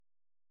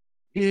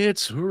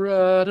It's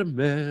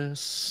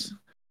Rodimus.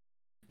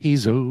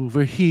 He's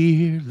over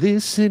here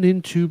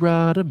listening to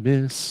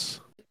Rodimus.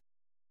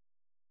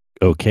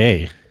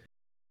 Okay.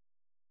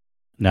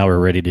 Now we're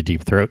ready to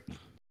deep throat.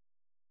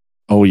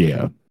 Oh,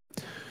 yeah.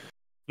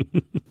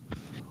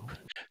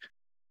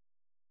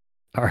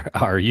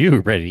 Are you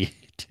ready?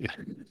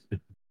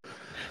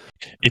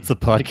 It's a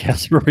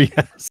podcast where we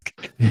ask.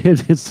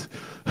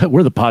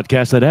 We're the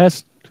podcast that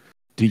asks,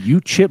 do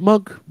you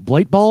chipmunk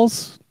blight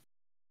balls?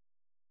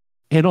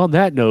 And on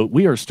that note,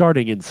 we are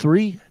starting in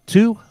 3,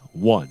 2,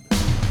 1.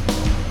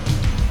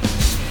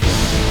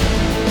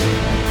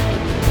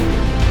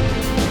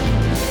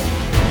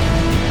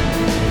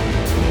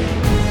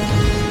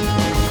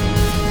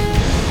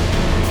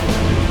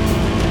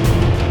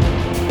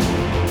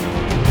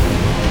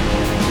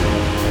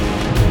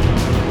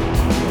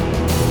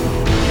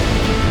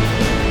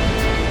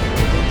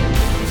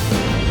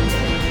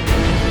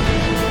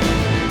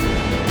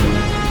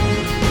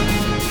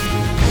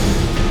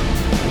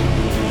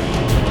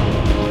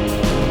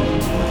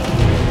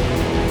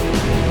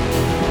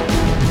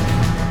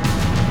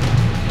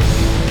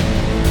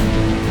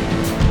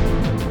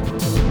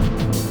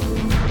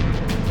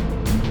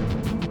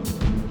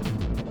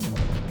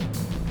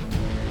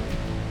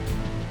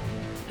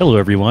 Hello,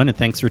 everyone, and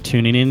thanks for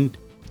tuning in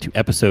to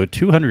episode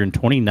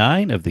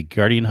 229 of the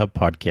Guardian Hub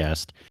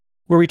podcast,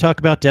 where we talk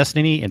about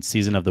Destiny and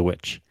Season of the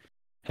Witch.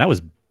 And I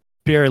was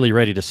barely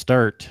ready to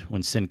start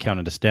when Sin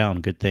counted us down.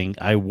 Good thing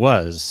I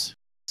was.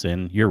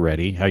 Sin, you're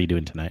ready. How are you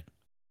doing tonight?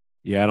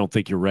 Yeah, I don't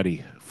think you're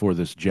ready for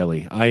this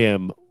jelly. I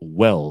am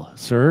well,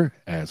 sir,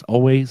 as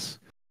always.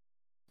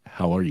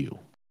 How are you?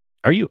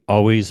 Are you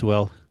always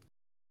well?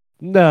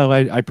 No,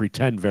 I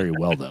pretend very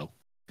well, though.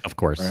 Of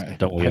course.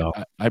 Don't we all?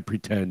 I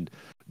pretend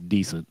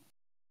decent.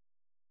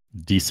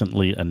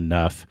 Decently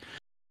enough.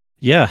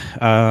 Yeah,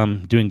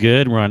 doing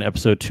good. We're on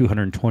episode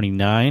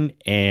 229,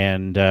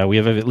 and we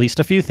have at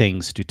least a few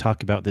things to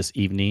talk about this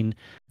evening.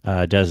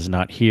 Des is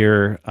not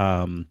here.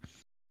 I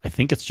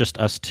think it's just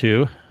us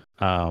two,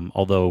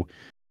 although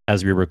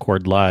as we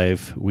record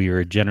live, we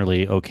are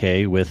generally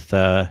okay with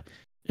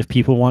if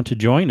people want to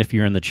join. If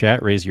you're in the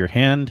chat, raise your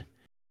hand,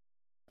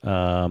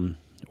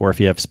 or if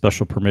you have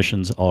special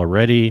permissions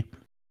already.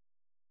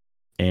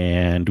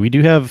 And we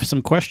do have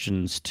some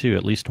questions too,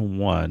 at least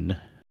one.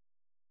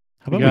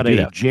 How about we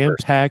got a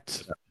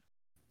jam-packed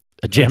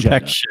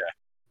show?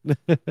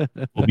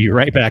 We'll be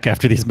right back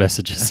after these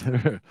messages.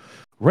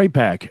 Right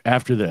back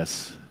after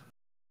this.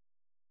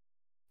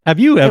 Have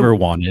you ever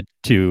wanted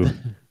to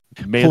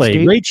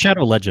play Raid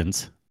Shadow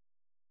Legends?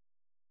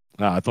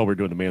 I thought we were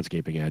doing the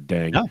manscaping ad.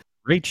 Dang. No,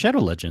 Raid Shadow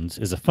Legends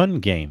is a fun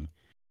game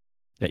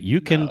that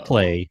you can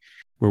play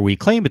where we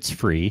claim it's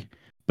free,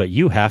 but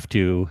you have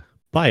to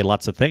buy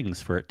lots of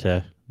things for it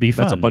to be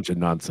fun. That's a bunch of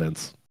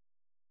nonsense.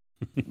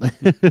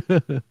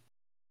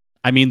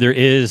 I mean, there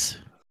is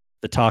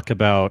the talk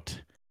about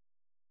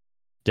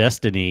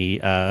Destiny,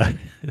 the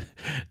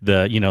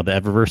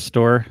Eververse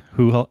store.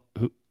 I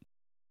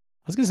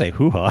was gonna say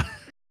hoo-ha.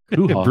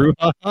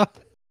 Brouhaha.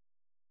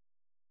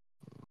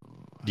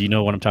 Do you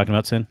know what I'm talking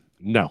about, Sin?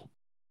 No.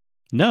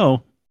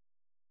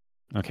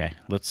 Okay,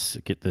 let's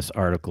get this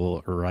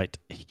article right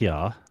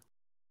here.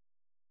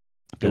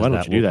 Why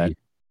don't you do that?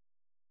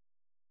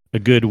 A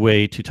good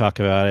way to talk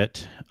about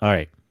it. All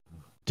right.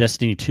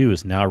 Destiny 2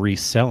 is now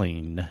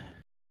reselling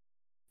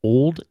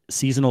old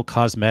seasonal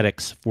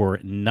cosmetics for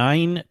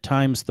 9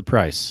 times the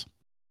price.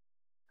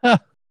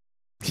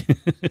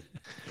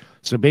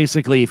 So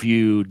basically, if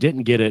you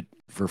didn't get it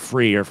for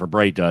free or for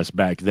Bright Dust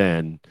back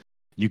then,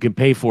 you can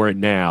pay for it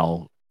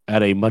now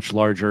at a much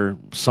larger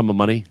sum of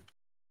money?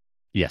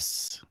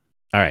 Yes.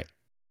 All right.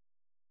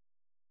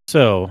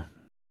 So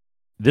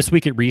this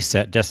week at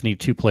Reset, Destiny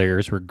 2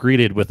 players were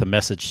greeted with a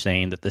message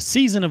saying that the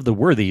Season of the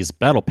Worthies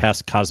Battle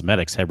Pass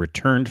cosmetics have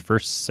returned for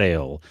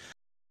sale.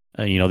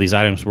 These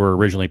items were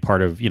originally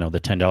part of, the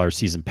 $10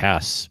 season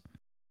pass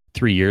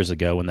 3 years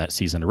ago when that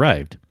season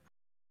arrived.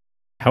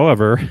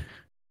 However,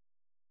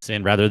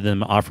 saying rather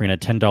than offering a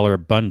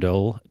 $10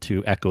 bundle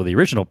to echo the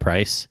original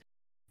price,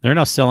 they're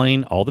now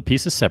selling all the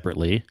pieces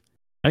separately.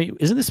 I mean,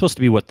 isn't this supposed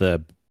to be what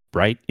the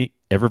Bright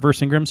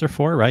Eververse engrams are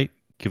for, right?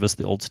 Give us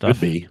the old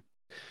stuff. Could be.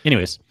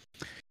 Anyways,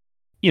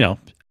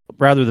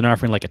 rather than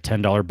offering like a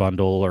 $10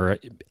 bundle or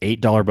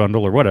 $8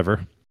 bundle or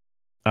whatever,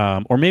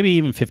 or maybe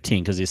even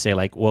 15, because you say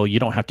like, well, you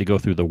don't have to go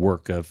through the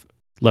work of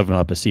leveling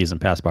up a season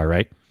pass bar,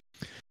 right?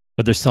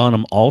 But they're selling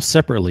them all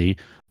separately,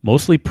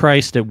 mostly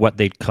priced at what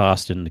they'd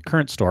cost in the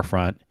current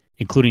storefront,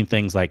 including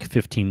things like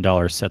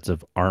 $15 sets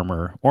of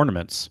armor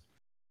ornaments.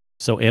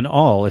 So in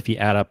all, if you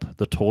add up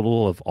the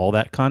total of all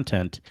that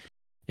content,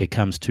 it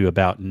comes to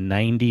about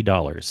 $90.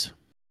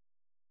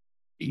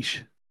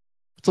 Eesh.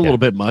 It's a little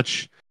bit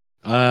much.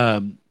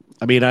 I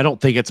mean, I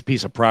don't think it's a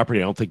piece of property.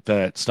 I don't think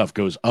that stuff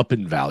goes up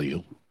in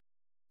value.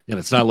 And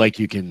it's not like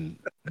you can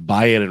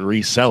buy it and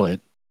resell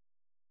it.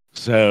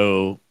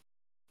 So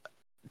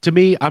to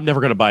me, I'm never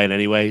going to buy it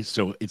anyway.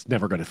 So it's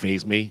never going to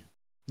faze me.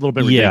 A little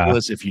bit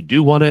ridiculous if you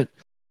do want it.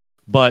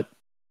 But,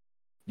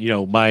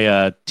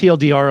 my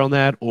TLDR on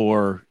that,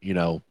 or,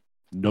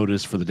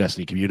 notice for the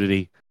Destiny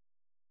community,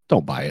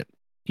 don't buy it.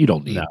 You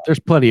don't need No. it. There's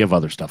plenty of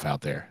other stuff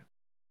out there.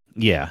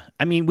 Yeah.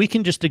 I mean, we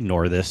can just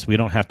ignore this. We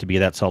don't have to be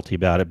that salty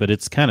about it, but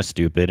it's kind of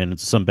stupid and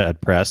it's some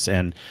bad press.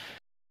 And,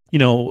 you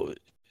know,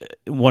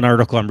 one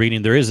article I'm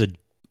reading, there is a,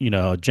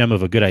 a gem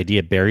of a good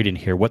idea buried in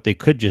here. What they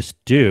could just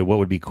do, what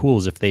would be cool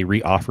is if they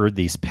re-offered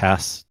these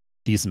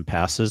season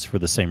passes for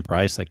the same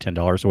price, like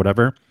 $10 or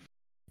whatever,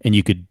 and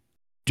you could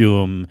do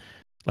them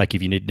like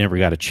if you never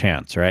got a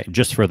chance, right?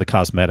 Just for the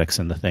cosmetics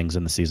and the things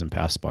in the season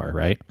pass bar,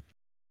 right?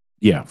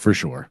 Yeah, for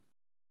sure.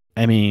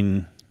 I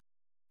mean,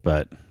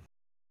 I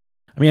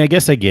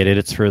guess I get it.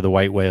 It's for the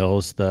white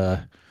whales,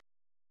 the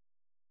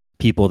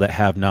people that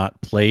have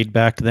not played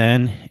back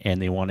then,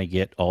 and they want to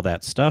get all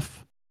that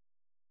stuff.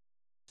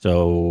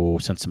 So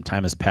since some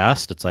time has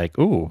passed, it's like,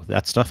 ooh,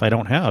 that stuff I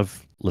don't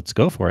have. Let's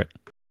go for it.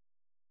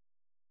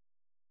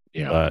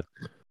 Yeah. But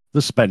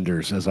the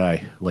spenders, as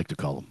I like to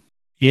call them.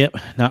 Yep,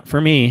 not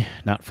for me,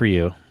 not for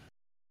you.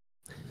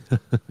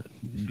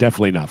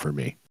 Definitely not for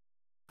me.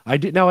 I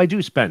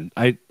do spend.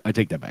 I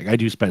take that back. I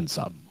do spend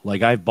some.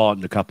 Like I've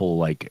bought a couple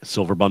like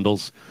silver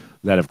bundles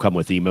that have come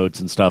with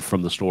emotes and stuff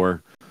from the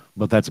store,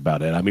 but that's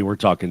about it. I mean, we're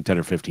talking $10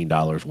 or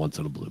 $15 once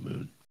in a blue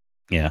moon.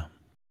 Yeah.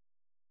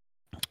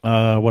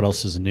 What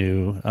else is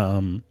new?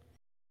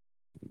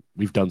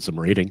 We've done some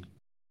rating.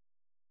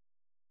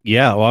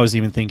 Yeah. Well, I was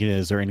even thinking,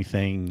 is there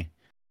anything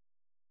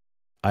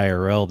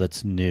IRL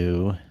that's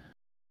new?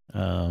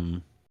 I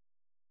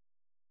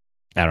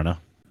don't know.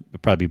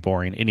 It'd probably be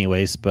boring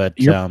anyways, but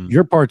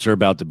your parts are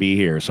about to be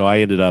here. So I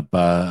ended up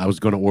I was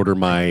going to order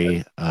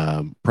my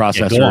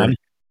processor. Yeah,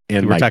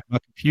 and we're talking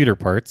about computer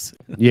parts.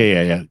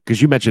 Yeah.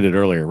 Because you mentioned it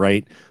earlier,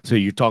 right? So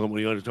you're talking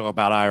when you want to talk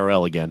about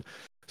IRL again.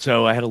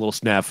 So I had a little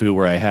snafu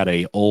where I had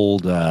an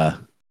old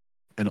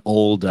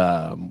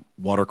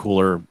water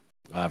cooler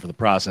for the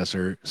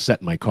processor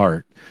set in my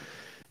cart,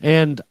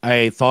 and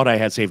I thought I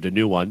had saved a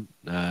new one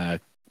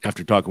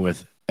after talking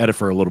with Edda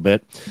for a little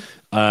bit.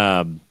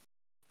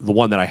 The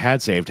one that I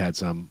had saved had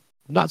some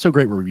not so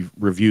great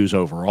reviews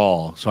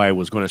overall. So I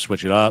was going to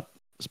switch it up,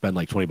 spend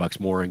like $20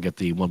 more and get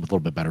the one with a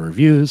little bit better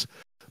reviews.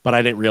 But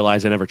I didn't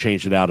realize I never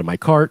changed it out in my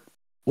cart,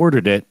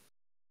 ordered it.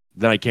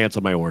 Then I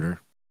canceled my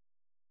order.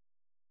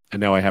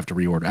 And now I have to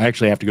reorder. I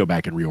actually have to go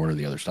back and reorder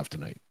the other stuff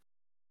tonight,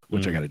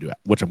 which I got to do,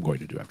 which I'm going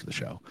to do after the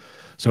show.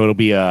 So it'll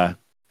be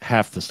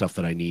half the stuff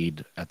that I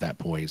need at that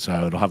point.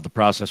 So it'll have the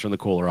processor and the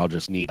cooler. I'll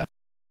just need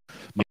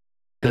my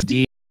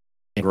SD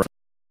and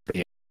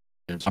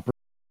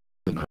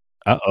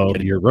Uh-oh,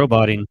 you're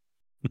roboting.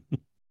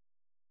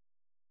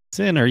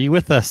 Sin, are you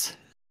with us?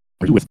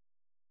 Are you with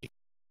me?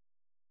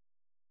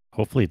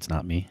 Hopefully it's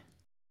not me.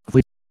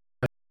 Hopefully.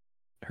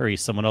 Hurry,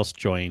 someone else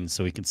join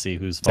so we can see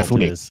whose fault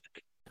it is.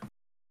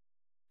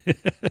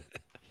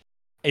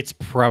 It's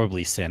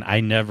probably Sin. I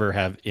never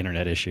have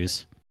internet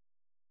issues.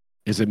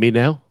 Is it me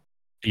now?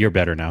 You're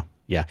better now.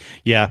 Yeah.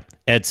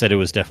 Ed said it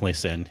was definitely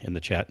Sin in the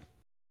chat.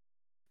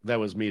 That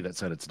was me that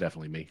said it's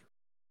definitely me.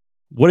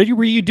 What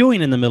were you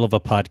doing in the middle of a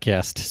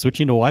podcast?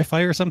 Switching to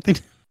Wi-Fi or something?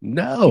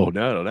 No.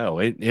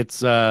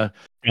 It's I've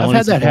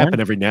had that happen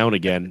every now and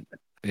again,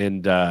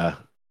 and I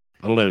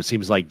don't know. It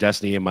seems like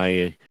Destiny and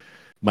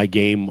my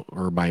game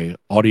or my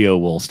audio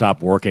will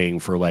stop working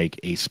for like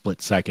a split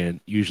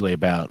second, usually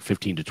about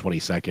 15 to 20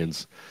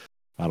 seconds.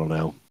 I don't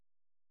know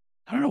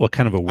what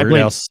kind of a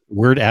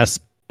weird ass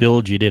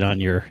build you did on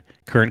your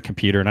current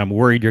computer, and I'm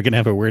worried you're going to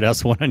have a weird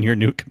ass one on your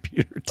new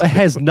computer too. It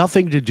has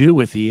nothing to do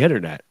with the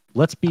internet.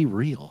 Let's be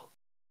real.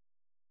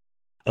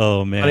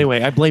 Oh, man.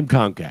 Anyway, I blame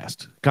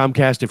Comcast.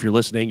 Comcast, if you're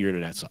listening, your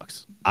internet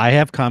sucks. I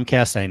have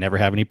Comcast. I never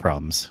have any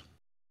problems.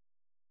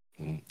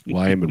 Well,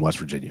 I am in West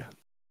Virginia.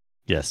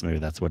 Yes, maybe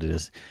that's what it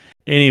is.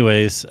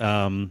 Anyways,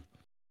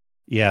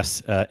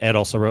 yes, Ed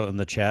also wrote in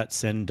the chat,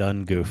 send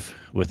done goof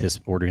with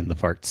his ordering the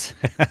parts.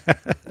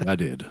 I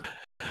did.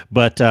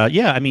 But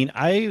yeah, I mean,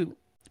 I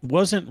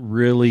wasn't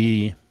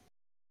really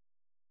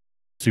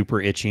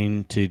super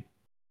itching to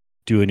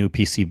do a new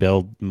PC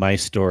build. My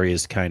story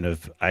is kind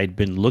of, I'd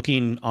been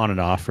looking on and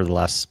off for the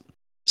last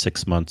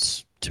 6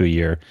 months to a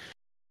year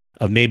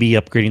of maybe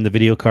upgrading the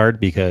video card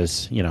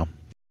because,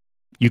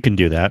 you can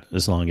do that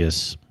as long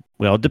as,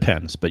 well, it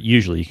depends, but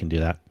usually you can do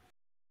that.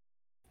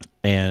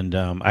 And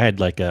I had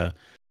like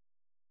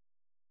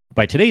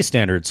by today's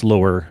standards,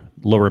 lower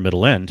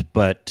middle end,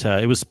 but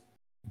it was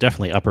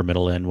definitely upper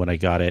middle end when I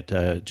got it,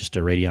 just a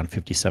Radeon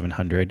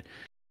 5700.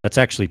 That's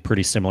actually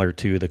pretty similar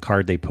to the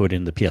card they put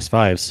in the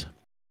PS5s.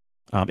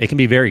 It can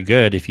be very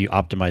good if you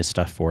optimize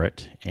stuff for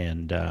it,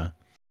 and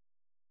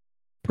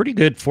pretty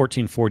good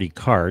 1440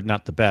 card.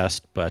 Not the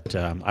best, but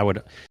I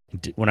would,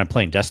 when I'm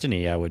playing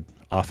Destiny, I would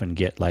often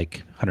get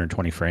like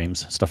 120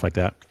 frames, stuff like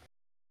that.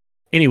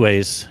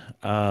 Anyways,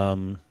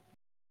 I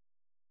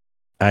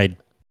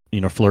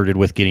flirted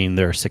with getting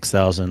their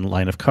 6,000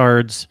 line of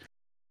cards,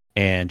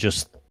 and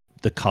just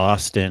the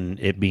cost and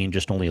it being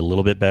just only a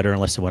little bit better,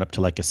 unless it went up to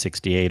like a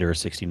 68 or a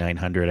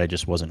 6900. I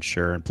just wasn't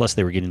sure, and plus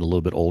they were getting a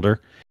little bit older.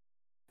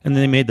 And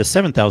then they made the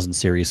 7,000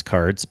 series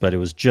cards, but it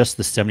was just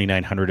the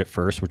 7,900 at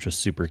first, which was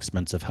super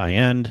expensive, high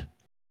end.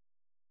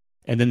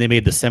 And then they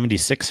made the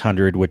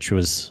 7600, which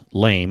was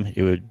lame.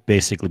 It would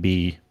basically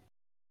be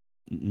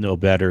no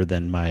better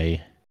than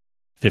my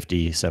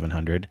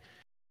 5700.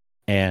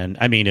 And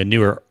I mean, a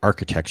newer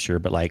architecture,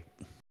 but like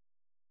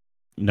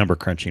number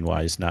crunching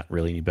wise, not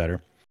really any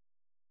better.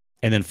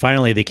 And then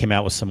finally, they came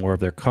out with some more of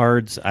their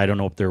cards. I don't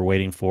know if they're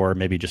waiting for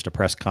maybe just a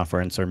press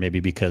conference or maybe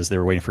because they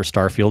were waiting for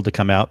Starfield to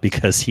come out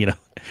because,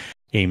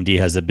 AMD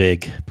has a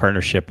big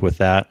partnership with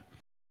that.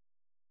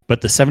 But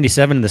the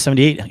 77 and the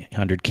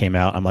 7800 came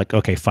out. I'm like,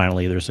 okay,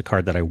 finally, there's a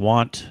card that I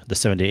want. The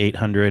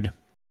 7800,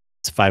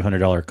 it's a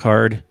 $500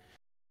 card.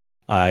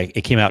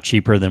 It came out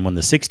cheaper than when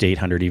the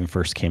 6800 even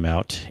first came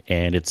out.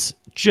 And it's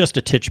just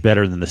a titch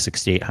better than the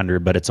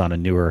 6800, but it's on a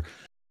newer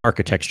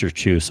architecture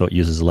too, so it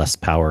uses less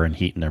power and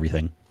heat and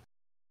everything.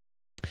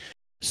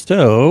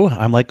 So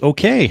I'm like,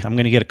 okay, I'm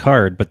going to get a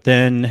card. But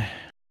then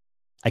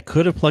I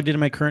could have plugged it in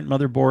my current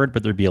motherboard,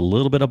 but there'd be a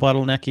little bit of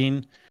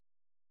bottlenecking.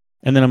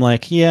 And then I'm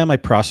like, yeah, my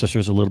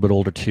processor's a little bit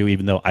older too,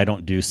 even though I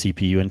don't do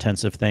CPU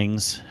intensive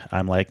things.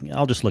 I'm like,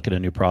 I'll just look at a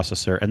new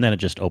processor. And then it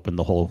just opened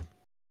the whole,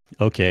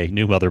 okay,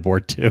 new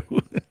motherboard too.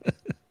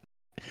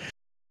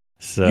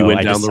 So you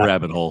went down the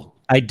rabbit hole.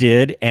 I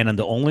did. And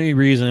the only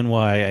reason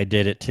why I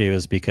did it too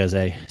is because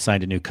I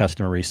signed a new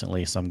customer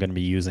recently. So I'm going to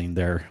be using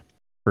their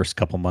first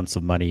couple months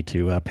of money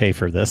to pay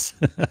for this.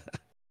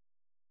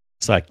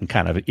 So I can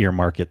kind of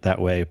earmark it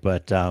that way.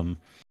 But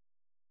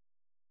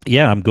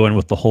yeah, I'm going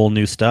with the whole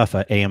new stuff,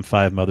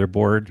 AM5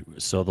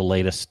 motherboard. So the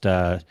latest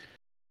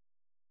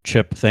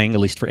chip thing, at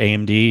least for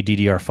AMD,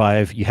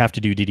 DDR5. You have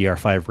to do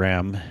DDR5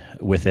 RAM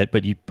with it,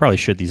 but you probably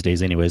should these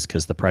days anyways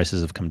because the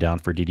prices have come down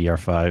for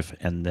DDR5.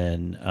 And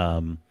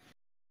then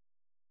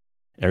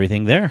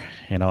everything there,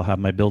 and I'll have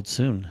my build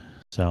soon.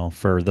 So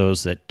for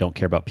those that don't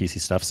care about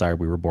PC stuff, sorry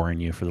we were boring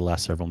you for the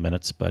last several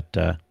minutes, but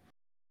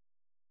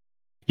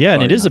yeah,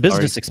 and it is a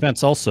business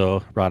expense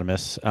also,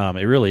 Rodimus.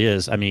 It really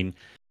is. I mean,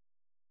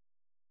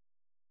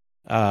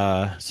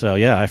 so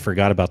yeah, I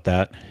forgot about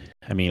that.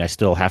 I mean, I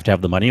still have to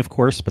have the money, of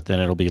course, but then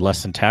it'll be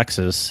less in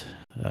taxes.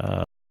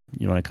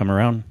 You want to come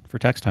around for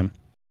tax time?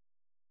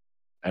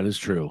 That is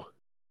true.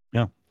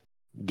 Yeah.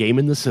 Game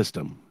in the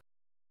system.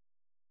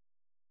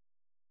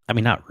 I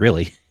mean, not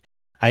really.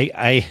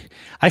 I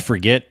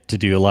forget to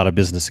do a lot of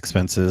business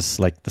expenses,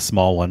 like the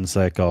small ones.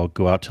 Like I'll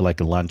go out to like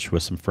a lunch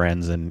with some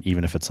friends, and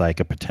even if it's like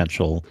a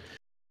potential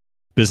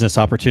business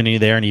opportunity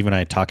there, and even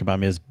I talk about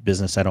my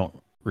business, I don't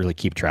really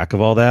keep track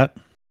of all that.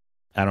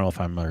 I don't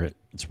know if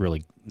it's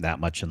really that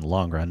much in the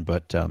long run,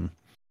 but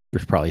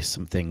there's probably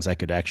some things I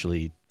could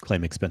actually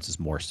claim expenses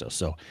more so.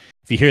 So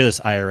if you hear this,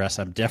 IRS,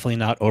 I'm definitely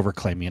not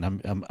overclaiming.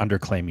 I'm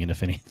underclaiming,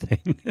 if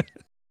anything.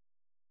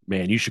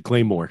 Man, you should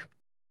claim more.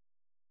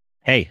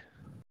 Hey,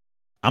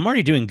 I'm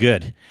already doing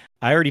good.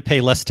 I already pay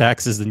less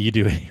taxes than you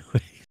do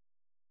anyway.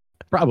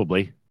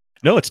 Probably.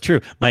 No, it's true.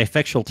 My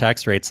effectual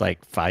tax rate's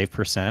like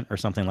 5% or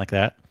something like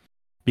that.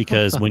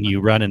 Because when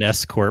you run an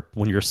S corp,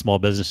 when you're a small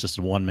business, just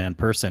a one-man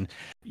person,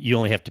 you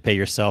only have to pay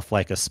yourself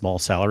like a small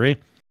salary,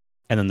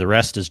 and then the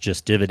rest is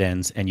just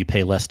dividends, and you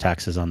pay less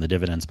taxes on the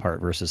dividends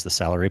part versus the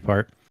salary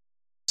part.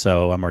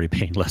 So I'm already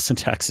paying less in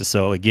taxes.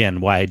 So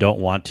again, why I don't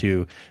want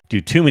to do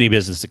too many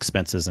business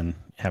expenses and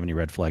have any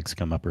red flags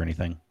come up or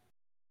anything.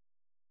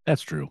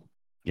 That's true.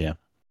 Yeah.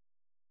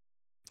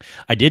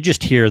 I did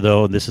just hear,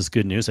 though, and this is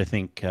good news. I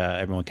think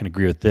everyone can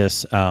agree with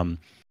this.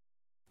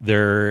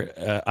 Their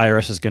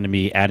IRS is going to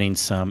be adding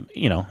some,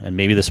 and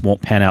maybe this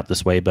won't pan out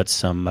this way, but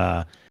some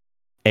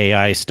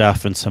AI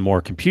stuff and some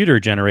more computer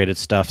generated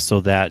stuff so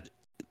that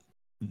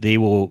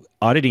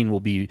auditing will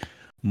be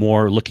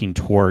more looking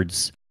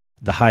towards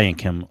the high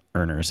income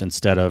earners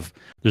instead of,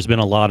 there's been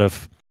a lot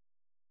of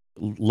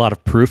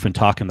proof and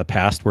talk in the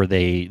past where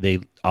they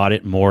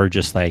audit more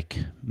just like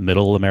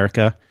middle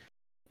America.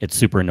 It's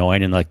super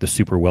annoying, and like the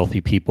super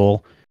wealthy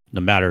people,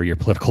 no matter your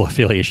political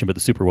affiliation, but the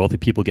super wealthy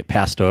people get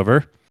passed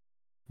over.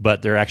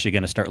 But they're actually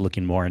going to start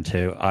looking more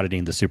into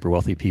auditing the super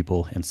wealthy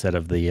people instead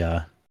of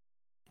the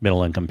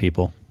middle income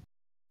people.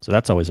 So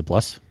that's always a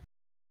plus.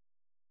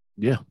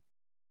 Yeah.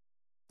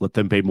 Let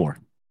them pay more.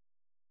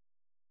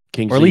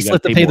 Or at least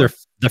let them pay their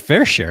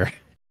fair share.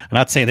 I'm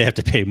not saying they have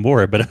to pay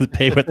more, but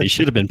pay what they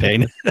should have been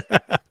paying.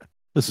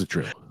 This is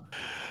true.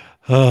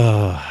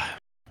 All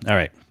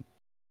right.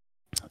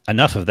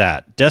 Enough of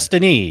that.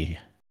 Destiny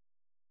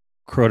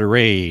Crota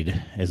Raid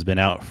has been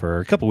out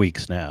for a couple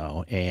weeks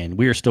now, and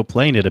we are still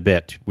playing it a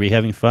bit. We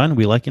having fun?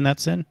 We liking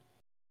that, Sin?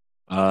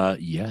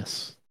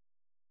 Yes.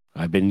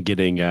 I've been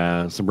getting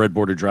some red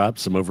border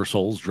drops, some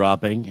Oversouls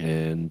dropping,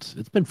 and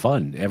it's been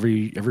fun.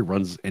 Every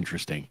run's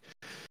interesting.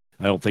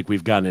 I don't think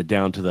we've gotten it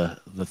down to the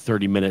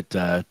 30-minute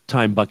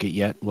time bucket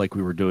yet, like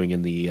we were doing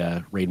in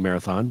the raid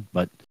marathon,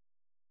 but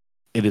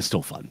it is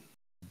still fun.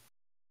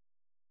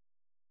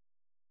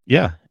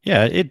 Yeah,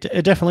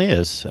 it definitely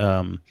is.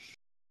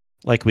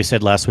 Like we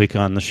said last week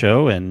on the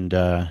show, and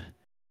I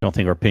don't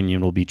think our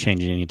opinion will be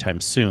changing anytime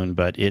soon,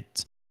 but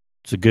it's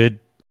a good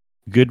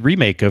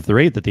remake of the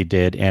raid that they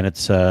did, and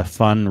it's a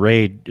fun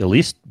raid, at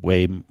least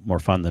way more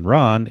fun than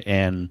Ron,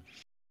 and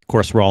of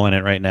course we're all in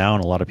it right now,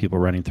 and a lot of people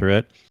running through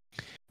it.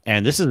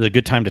 And this is a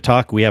good time to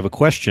talk. We have a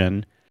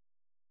question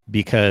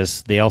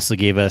because they also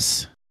gave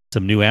us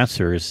some new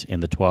answers in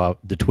the TWID,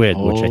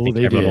 which I Oh, think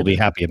they everyone will did. be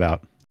happy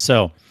about.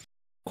 So,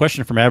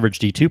 question from Average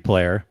D2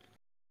 player.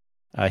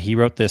 He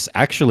wrote this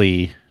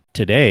actually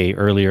today,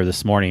 earlier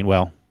this morning.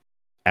 Well,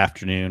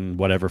 afternoon,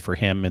 whatever for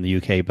him in the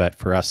UK, but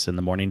for us in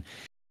the morning.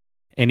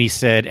 And he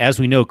said, as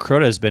we know,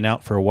 Crota has been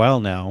out for a while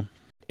now,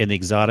 and the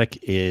exotic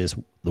is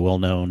the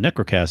well-known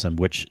Necrochasm,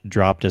 which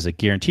dropped as a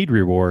guaranteed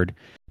reward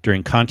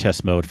during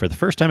contest mode for the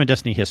first time in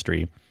Destiny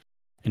history.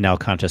 And now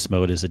contest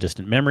mode is a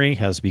distant memory,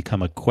 has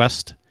become a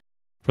quest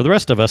for the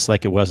rest of us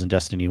like it was in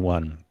Destiny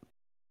 1.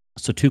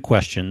 So 2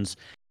 questions.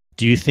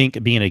 Do you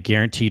think being a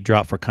guaranteed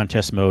drop for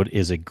contest mode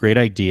is a great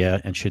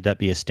idea, and should that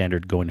be a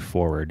standard going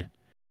forward?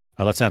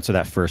 Let's answer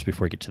that first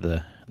before we get to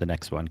the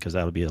next one, because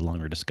that'll be a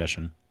longer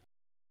discussion.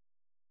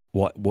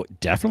 What?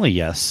 Definitely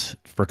yes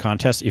for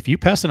contest. If you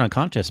pass it on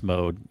contest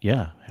mode,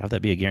 yeah, have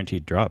that be a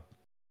guaranteed drop.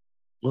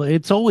 Well,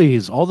 it's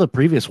always all the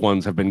previous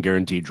ones have been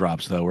guaranteed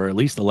drops, though, or at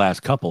least the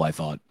last couple, I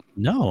thought.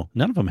 No,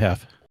 none of them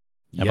have.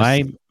 Am Yes,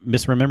 I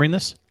misremembering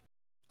this?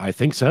 I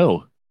think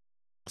so.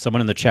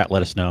 Someone in the chat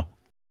let us know.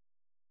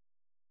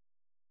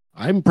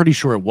 I'm pretty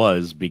sure it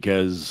was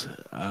because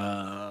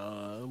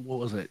what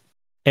was it?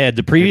 Ed,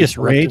 the previous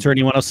raids or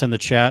anyone else in the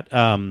chat,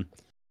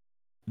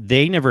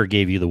 they never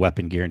gave you the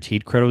weapon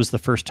guaranteed. Crota was the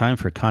first time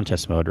for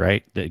contest mode,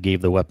 right? That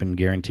gave the weapon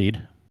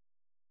guaranteed.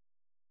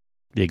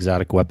 The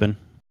exotic weapon.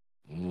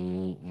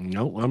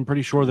 No, I'm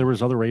pretty sure there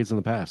was other raids in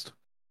the past.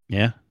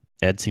 Yeah,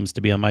 Ed seems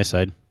to be on my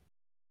side.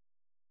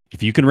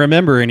 If you can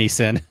remember any,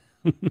 Sin.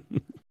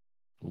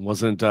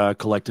 Wasn't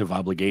collective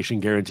obligation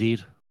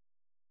guaranteed?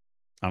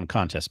 On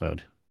contest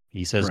mode.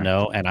 He says Correct.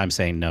 no, and I'm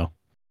saying no.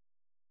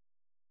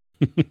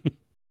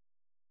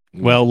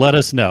 Well, let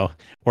us know.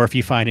 Or if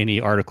you find any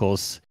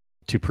articles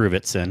to prove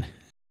it, Sin.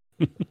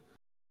 The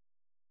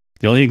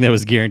only thing that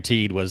was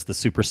guaranteed was the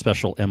super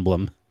special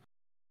emblem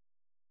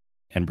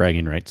and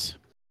bragging rights.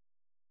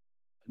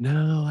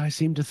 No, I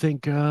seem to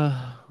think there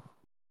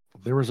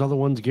was other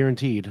ones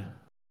guaranteed.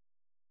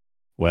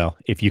 Well,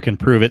 if you can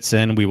prove it,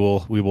 Sin, we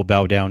will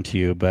bow down to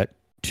you. But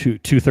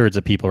two-thirds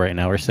of people right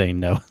now are saying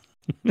no.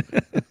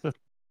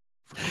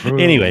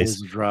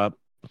 Anyways, drop.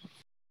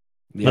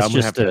 Yeah, I'm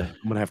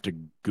gonna have to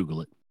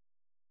Google it.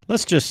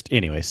 Let's just,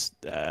 anyways.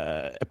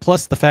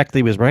 Plus the fact that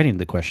he was writing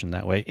the question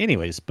that way.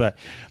 Anyways, but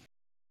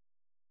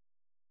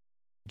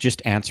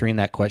just answering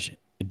that question,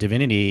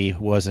 Divinity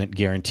wasn't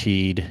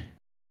guaranteed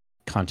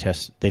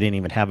contest. They didn't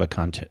even have a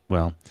contest.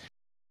 Well,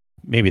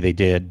 maybe they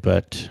did,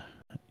 but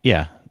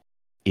yeah,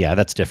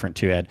 that's different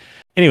too, Ed.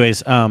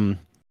 Anyways,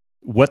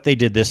 what they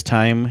did this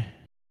time,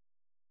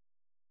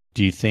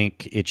 do you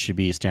think it should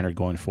be standard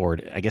going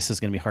forward? I guess it's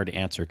going to be hard to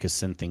answer because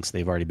Sin thinks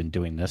they've already been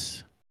doing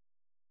this.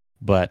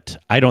 But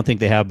I don't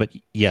think they have. But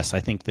yes, I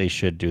think they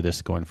should do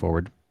this going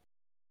forward.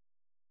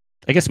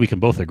 I guess we can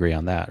both agree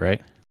on that,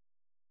 right?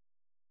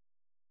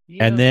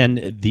 Yeah. And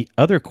then the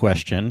other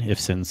question, if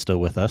Sin's still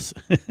with us.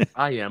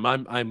 I am.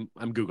 I'm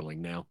Googling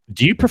now.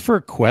 Do you prefer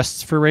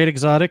quests for raid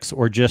exotics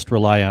or just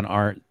rely on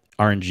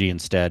RNG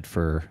instead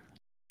for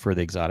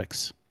the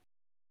exotics?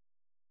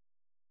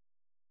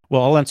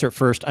 Well, I'll answer it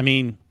first. I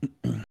mean,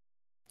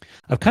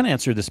 I've kind of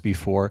answered this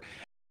before.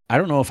 I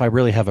don't know if I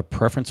really have a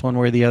preference one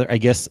way or the other. I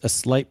guess a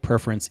slight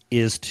preference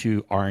is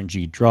to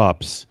RNG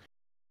drops.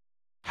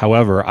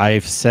 However,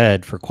 I've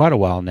said for quite a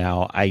while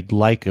now, I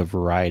like a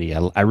variety.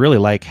 I really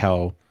like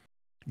how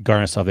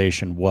Garnet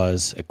Salvation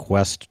was a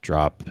quest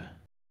drop.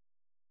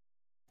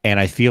 And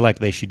I feel like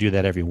they should do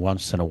that every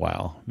once in a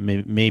while.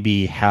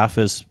 Maybe half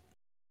as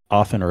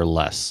often or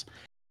less.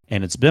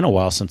 And it's been a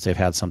while since they've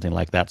had something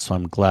like that, so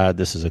I'm glad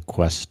this is a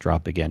quest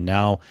drop again.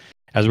 Now,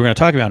 as we're going to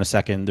talk about in a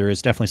second, there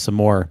is definitely some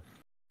more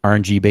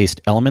RNG-based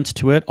elements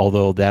to it,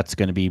 although that's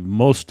going to be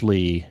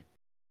mostly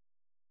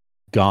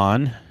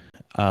gone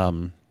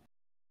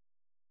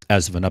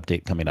as of an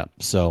update coming up.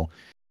 So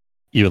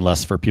even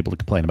less for people to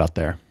complain about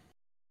there.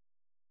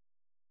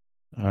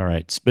 All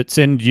right. But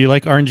Sin, do you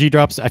like RNG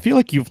drops? I feel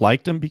like you've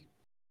liked them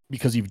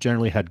because you've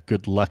generally had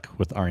good luck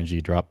with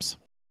RNG drops.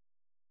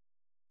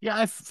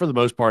 Yeah, for the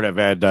most part, I've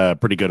had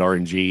pretty good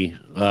RNG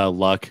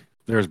luck.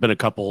 There's been a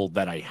couple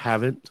that I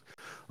haven't.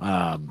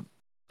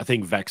 I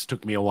think Vex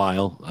took me a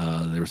while.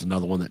 There was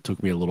another one that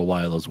took me a little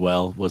while as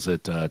well. Was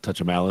it Touch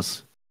of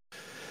Malice?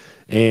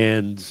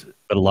 But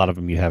a lot of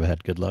them you have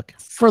had good luck.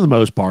 For the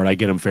most part, I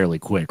get them fairly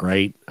quick,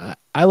 right?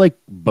 I like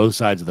both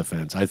sides of the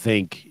fence. I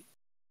think,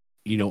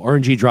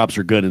 RNG drops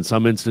are good in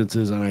some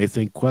instances, and I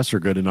think quests are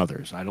good in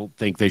others. I don't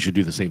think they should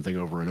do the same thing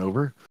over and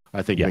over.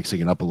 I think mixing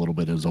it up a little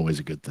bit is always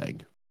a good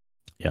thing.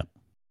 Yeah.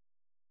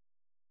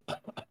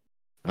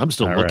 I'm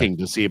still looking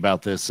to see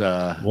about this.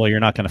 Well, you're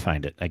not going to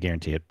find it. I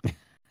guarantee it.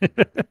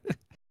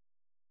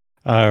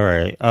 All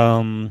right.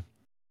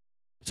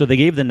 So they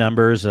gave the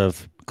numbers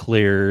of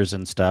clears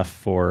and stuff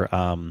for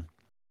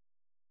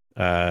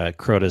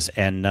Crota's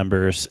end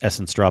numbers,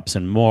 essence drops,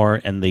 and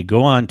more. And they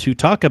go on to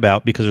talk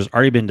about, because there's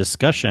already been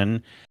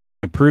discussion,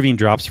 improving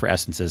drops for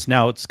essences.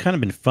 Now, it's kind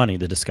of been funny,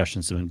 the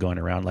discussions have been going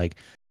around. Like,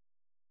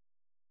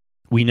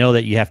 we know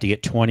that you have to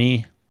get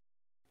 20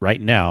 right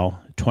now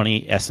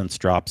 20 essence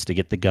drops to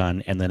get the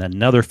gun, and then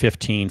another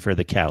 15 for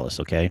the catalyst.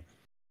 Okay,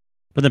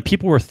 but then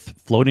people were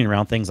floating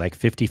around things like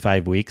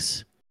 55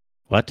 weeks.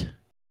 What?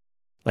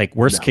 Like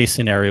worst No. case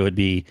scenario would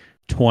be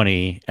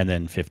 20 and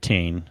then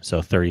 15,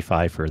 so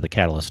 35 for the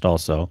catalyst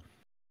also.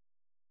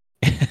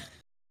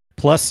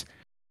 Plus,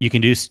 you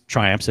can do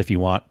triumphs if you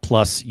want.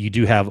 Plus, you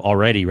do have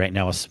already right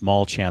now a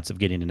small chance of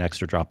getting an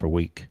extra drop a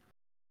week.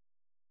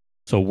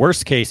 So,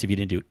 worst case, if you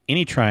didn't do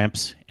any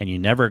triumphs and you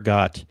never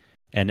got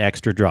an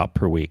extra drop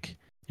per week,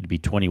 it'd be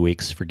 20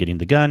 weeks for getting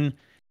the gun,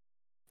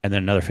 and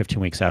then another 15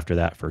 weeks after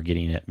that for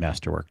getting it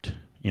masterworked,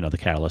 the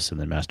catalyst, and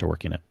then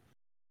masterworking it.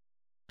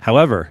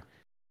 However,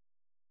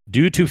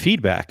 due to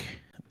feedback,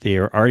 they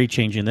are already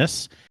changing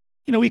this.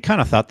 We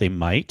kind of thought they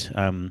might.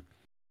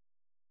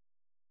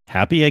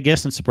 Happy, I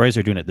guess, and surprised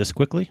they're doing it this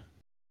quickly.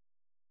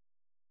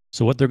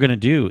 So what they're going to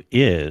do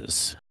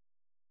is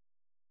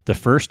the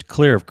first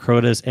clear of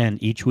Crota's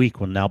End each week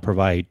will now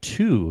provide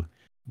 2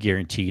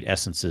 guaranteed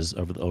essences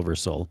of the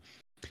Oversoul.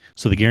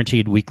 So the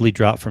guaranteed weekly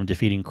drop from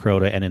defeating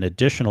Crota and an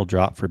additional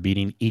drop for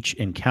beating each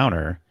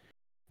encounter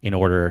in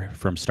order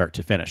from start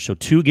to finish. So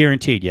 2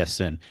 guaranteed,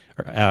 yes,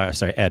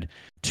 Ed.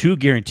 2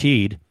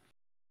 guaranteed,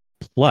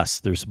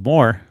 plus there's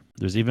more.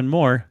 There's even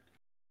more.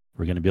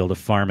 We're going to be able to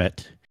farm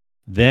it.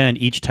 Then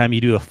each time you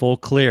do a full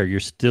clear, you're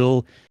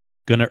still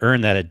going to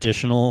earn that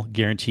additional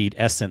guaranteed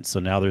essence. So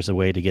now there's a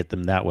way to get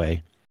them that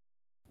way.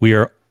 We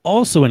are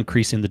also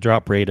increasing the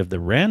drop rate of the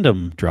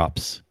random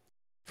drops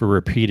for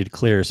repeated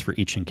clears for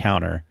each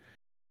encounter.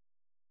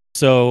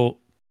 So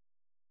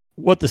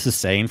what this is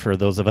saying for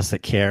those of us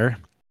that care,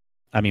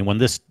 I mean, when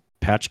this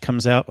patch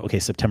comes out, okay,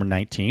 September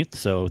 19th,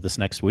 so this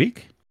next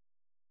week,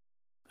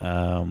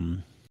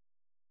 when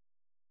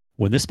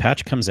this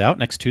patch comes out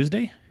next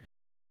Tuesday,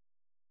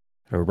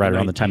 or right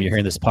around the time you're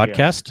hearing this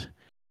podcast,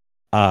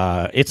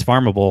 it's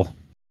farmable,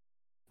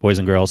 boys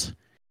and girls.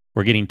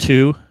 We're getting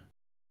 2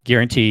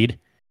 guaranteed,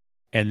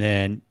 and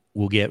then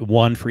we'll get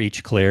 1 for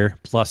each clear,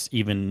 plus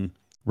even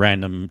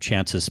random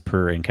chances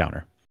per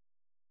encounter.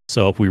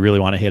 So if we really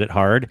want to hit it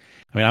hard,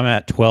 I mean, I'm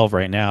at 12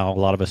 right now. A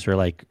lot of us are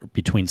like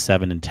between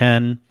 7 and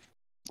 10,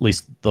 at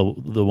least the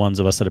ones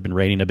of us that have been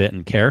rating a bit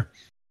and care.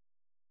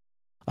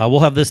 We'll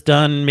have this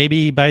done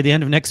maybe by the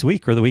end of next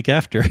week or the week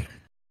after.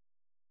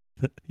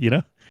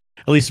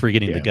 At least we're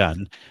getting the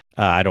gun.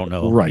 I don't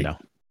know, right,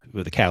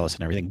 with the catalyst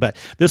and everything, but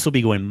this will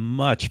be going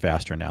much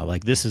faster now.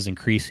 Like this is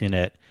increasing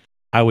it,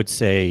 I would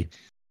say,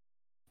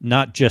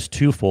 not just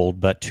twofold,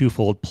 but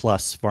twofold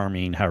plus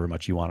farming however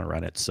much you want to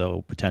run it.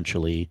 So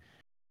potentially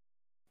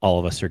all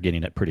of us are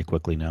getting it pretty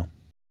quickly now.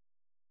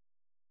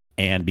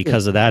 And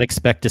because of that,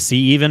 expect to see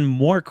even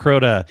more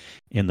Crota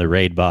in the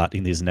raid bot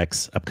in these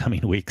next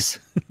upcoming weeks.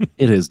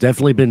 It has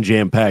definitely been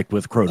jam-packed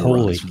with Crota.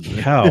 Holy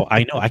cow.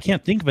 I know. I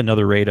can't think of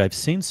another raid I've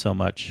seen so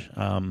much.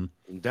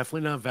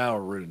 Definitely not Val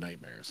or Root of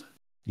Nightmares.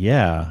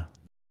 Yeah.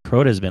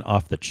 Crota has been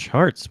off the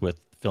charts with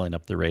filling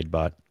up the raid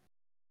bot.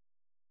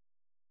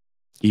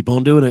 Keep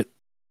on doing it.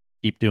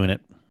 Keep doing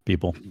it,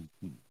 people.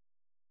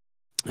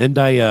 And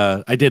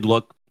I did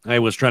look. I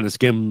was trying to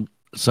skim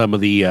some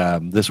of the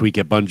This Week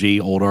at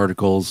Bungie old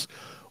articles,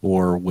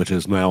 or which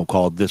is now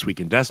called This Week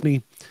in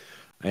Destiny.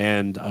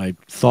 And I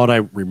thought I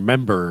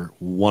remember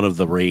one of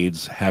the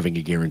raids having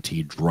a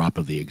guaranteed drop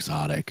of the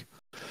exotic,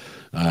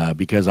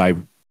 because I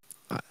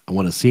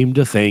want to seem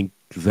to think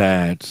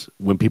that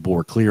when people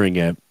were clearing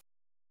it,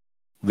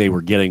 they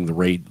were getting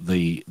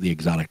the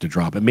exotic to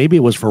drop. And maybe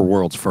it was for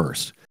World's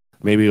First.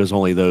 Maybe it was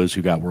only those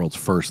who got World's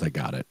First that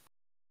got it.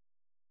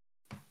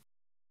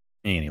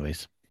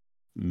 Anyways,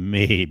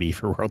 maybe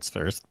for World's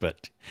First,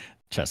 but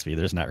trust me,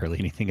 there's not really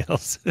anything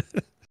else.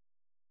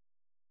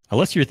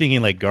 Unless you're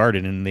thinking like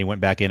Garden and they went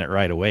back in it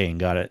right away and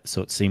got it,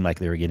 so it seemed like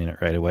they were getting it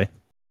right away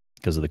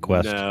because of the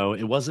quest. No,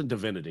 it wasn't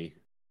Divinity.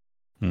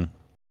 Well,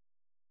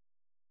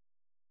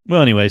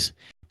 anyways,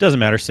 doesn't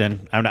matter,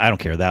 Sin. I don't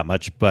care that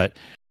much, but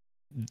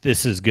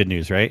this is good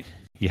news, right?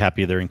 You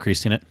happy they're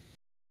increasing it?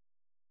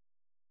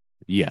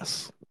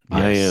 Yes.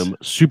 I am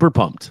super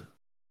pumped.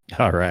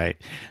 All right.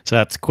 So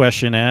that's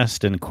question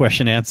asked and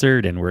question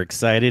answered, and we're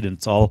excited, and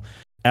it's all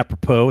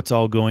apropos. It's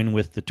all going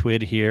with the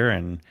TWID here,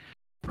 and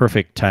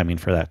perfect timing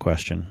for that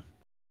question.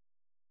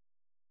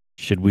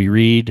 Should we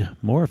read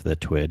more of the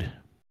TWID?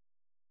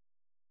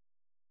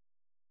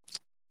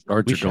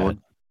 Shards are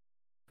gone.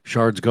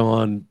 Shards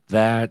gone.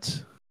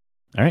 That.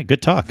 All right.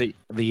 Good talk. The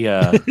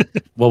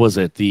what was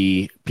it?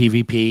 The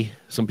PvP.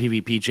 Some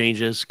PvP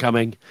changes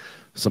coming.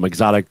 Some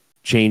exotic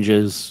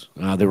changes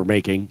they were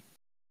making.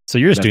 So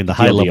you're just doing the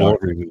high level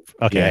overview.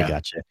 Okay, yeah. I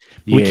gotcha.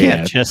 We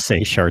can't just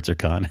say shards are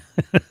gone.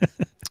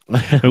 We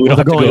don't have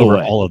to go over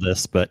all of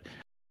this, but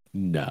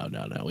no.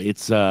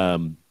 It's to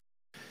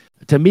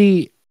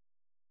me,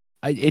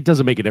 it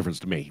doesn't make a difference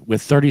to me.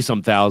 With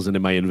 30-some thousand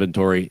in my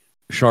inventory,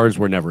 shards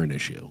were never an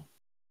issue.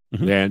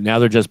 Mm-hmm. And now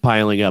they're just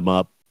piling them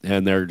up,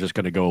 and they're just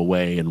going to go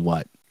away. And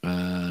what?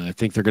 I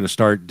think they're going to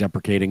start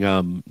deprecating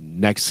them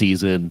next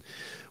season,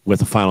 with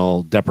the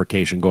final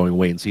deprecation going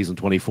away in season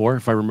 24,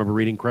 if I remember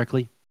reading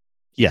correctly.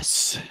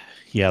 Yes.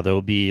 Yeah, there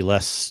will be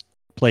less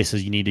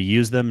places you need to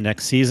use them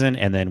next season,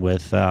 and then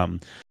with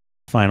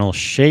final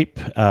shape,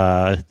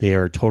 they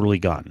are totally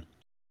gone.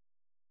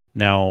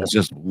 Now, It's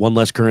just one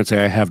less currency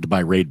I have to buy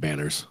raid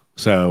banners.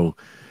 So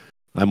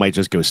I might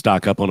just go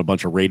stock up on a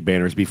bunch of raid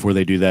banners before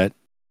they do that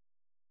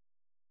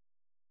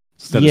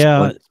instead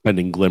yeah, of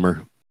spending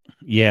glimmer.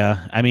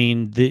 yeah. I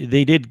mean,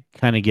 they did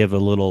kind of give a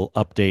little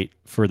update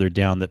further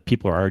down that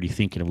people are already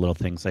thinking of little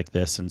things like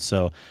this, and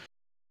so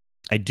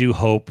I do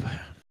hope.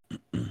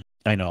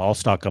 I know I'll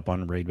stock up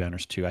on raid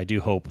banners too. I do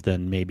hope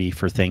then maybe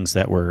for things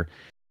that were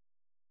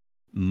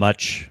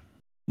much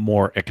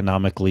more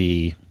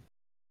economically,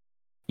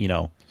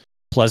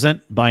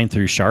 pleasant buying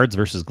through shards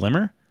versus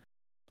glimmer,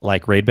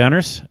 like raid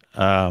banners.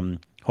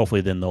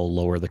 Hopefully, then they'll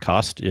lower the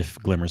cost if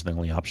glimmer's the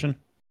only option.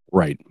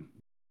 Right.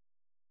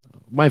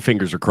 My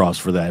fingers are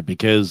crossed for that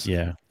because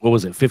Yeah, what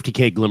was it?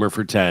 50K glimmer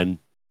for 10.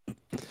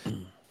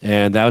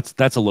 And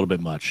that's a little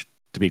bit much,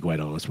 to be quite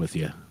honest with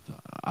you.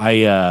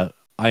 I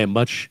am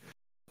much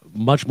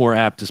more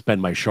apt to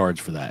spend my shards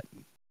for that.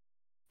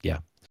 yeah.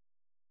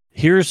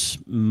 Here's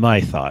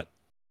my thought.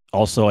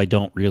 Also, I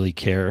don't really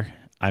care.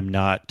 I'm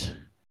not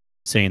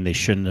saying they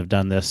shouldn't have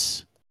done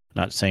this.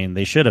 Not saying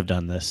they should have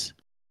done this.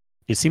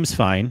 It seems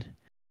fine.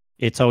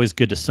 It's always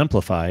good to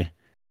simplify.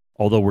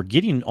 Although we're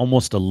getting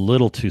almost a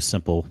little too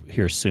simple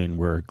here soon,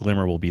 where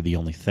Glimmer will be the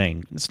only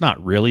thing. It's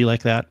not really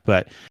like that,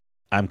 but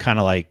I'm kind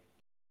of like,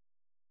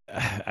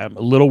 I'm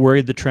a little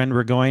worried the trend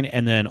we're going.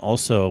 And then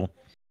also,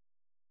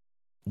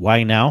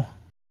 why now?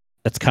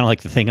 That's kind of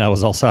like the thing I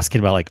was also asking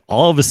about. Like,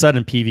 all of a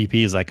sudden,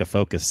 PvP is like a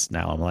focus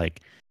now. I'm like,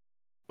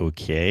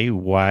 okay,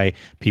 why?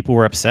 People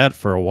were upset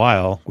for a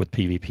while with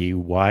PvP.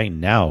 Why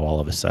now all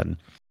of a sudden?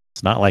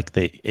 It's not like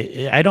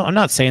I'm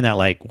not saying that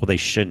like, well, they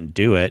shouldn't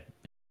do it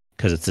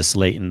because it's this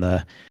late in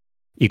the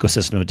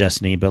ecosystem of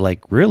Destiny, but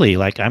like really,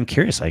 like I'm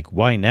curious, like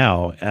why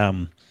now?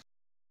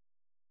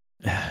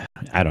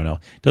 I don't know.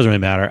 It doesn't really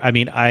matter. I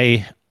mean,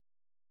 I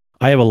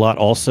have a lot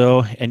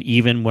also, and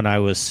even when I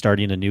was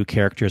starting a new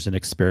character as an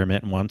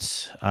experiment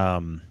once,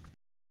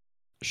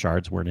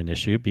 shards weren't an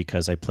issue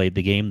because I played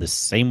the game the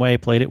same way I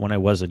played it when I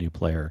was a new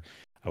player.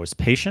 I was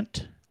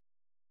patient,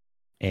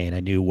 and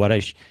I knew what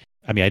I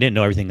mean, I didn't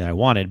know everything that I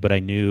wanted, but I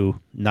knew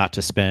not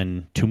to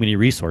spend too many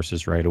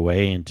resources right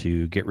away and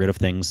to get rid of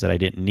things that I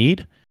didn't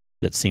need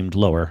that seemed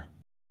lower,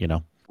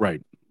 Right.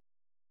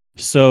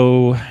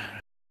 So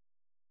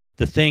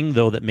the thing,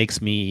 though, that makes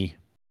me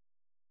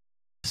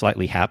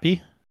slightly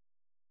happy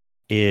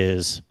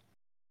is,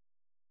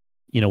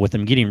 with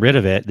them getting rid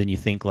of it, then you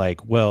think like,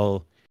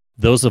 well,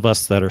 those of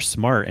us that are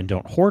smart and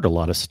don't hoard a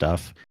lot of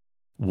stuff,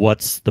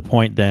 what's the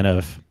point then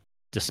of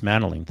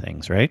dismantling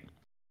things, right?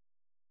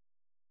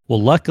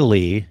 Well,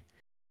 luckily,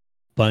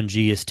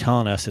 Bungie is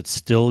telling us it's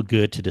still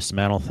good to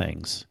dismantle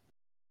things.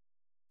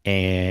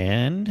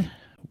 And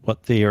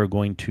what they are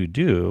going to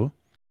do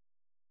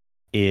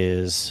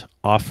is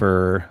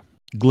offer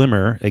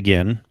Glimmer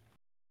again,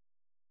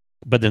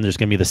 but then there's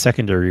going to be the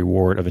secondary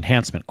reward of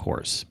enhancement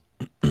cores.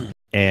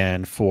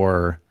 And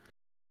for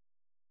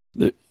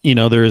legendary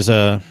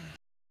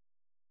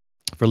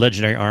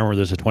armor,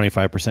 there's a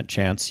 25%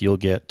 chance you'll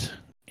get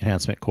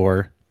enhancement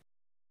core.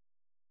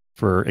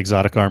 For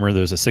exotic armor,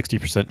 there's a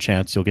 60%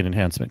 chance you'll get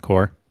enhancement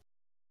core.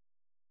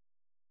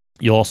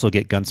 You'll also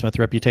get gunsmith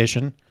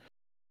reputation.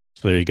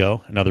 So there you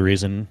go. Another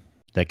reason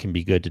that can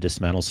be good to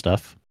dismantle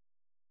stuff.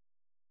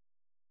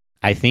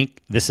 I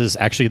think this is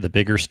actually the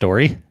bigger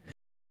story,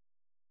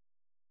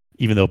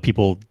 even though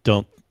people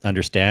don't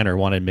understand or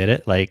want to admit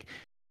it. Like,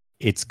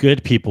 it's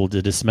good, people,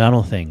 to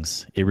dismantle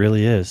things. It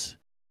really is.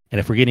 And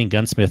if we're getting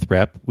gunsmith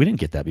rep, we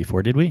didn't get that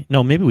before, did we?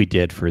 No, maybe we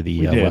did for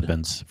the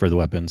weapons. For the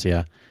weapons,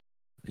 yeah.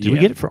 Did we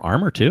get it for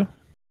armor too?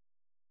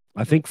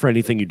 I think for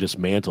anything you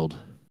dismantled.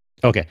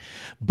 Okay,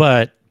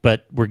 but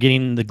we're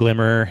getting the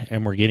glimmer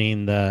and we're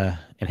getting the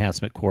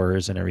enhancement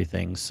cores and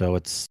everything, so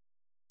it's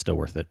still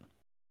worth it.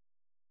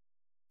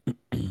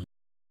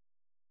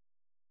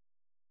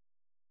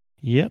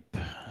 Yep.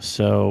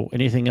 So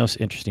anything else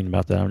interesting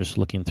about that? I'm just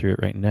looking through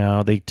it right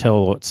now. They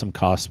tell what some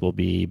costs will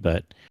be,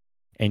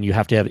 and you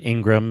have to have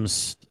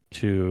Ingrams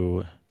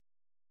to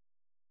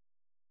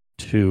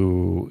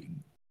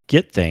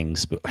get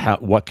things,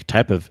 but what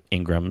type of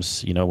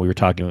Ingrams? We were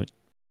talking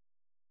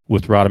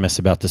with Rodimus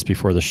about this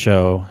before the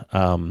show.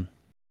 I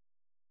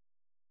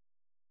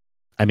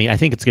mean, I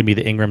think it's going to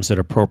be the Ingrams that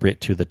are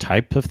appropriate to the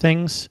type of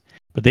things,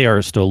 but they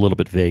are still a little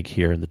bit vague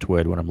here in the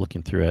TWID when I'm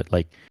looking through it.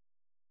 Like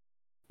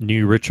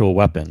new ritual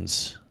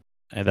weapons,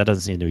 and that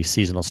doesn't seem to be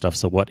seasonal stuff.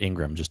 So what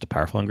Ingram? Just a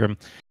powerful Ingram?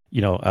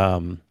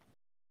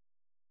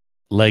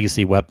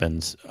 Legacy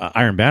weapons,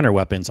 Iron Banner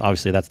weapons.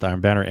 Obviously, that's the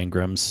Iron Banner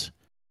Ingrams.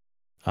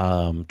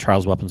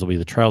 Trials weapons will be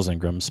the Trials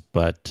Ingrams,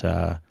 but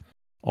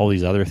all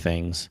these other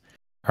things,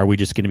 are we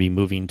just going to be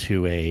moving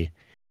to a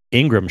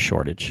Ingram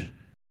shortage?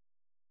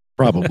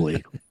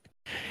 Probably.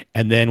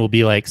 And then we'll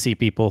be like, see,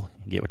 people,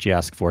 get what you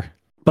ask for.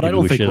 But I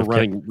don't think we're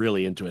running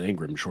really into an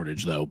Ingram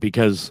shortage, though,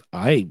 because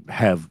I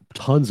have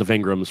tons of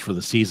Ingrams for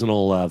the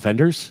seasonal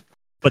vendors.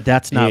 But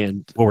that's not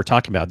what we're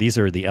talking about.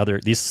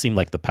 These seem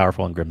like the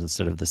powerful Ingrams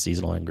instead of the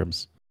seasonal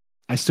Ingrams.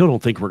 I still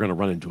don't think we're going to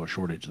run into a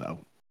shortage, though.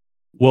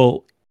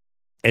 Well,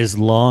 as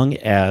long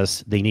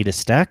as they need to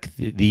stack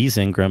these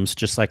Ingrams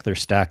just like they're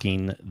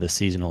stacking the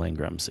seasonal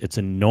Ingrams. It's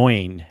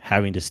annoying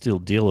having to still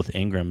deal with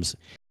Ingrams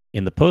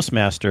in the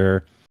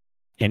Postmaster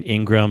and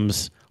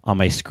Ingrams on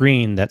my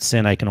screen that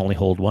sin I can only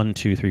hold 1,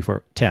 2, 3,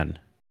 4, 10.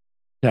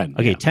 10.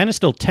 Okay, Yeah. 10 is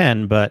still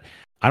 10, but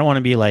I don't want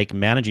to be like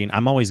managing.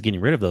 I'm always getting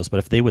rid of those, but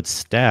if they would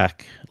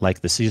stack like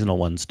the seasonal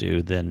ones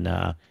do, then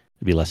it'd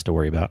be less to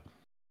worry about.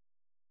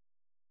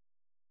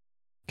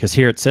 Because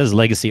here it says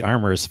legacy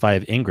armor is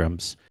 5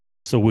 Ingrams.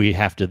 So we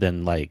have to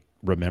then like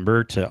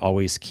remember to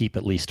always keep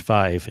at least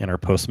 5 in our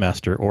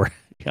Postmaster or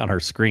on our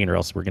screen, or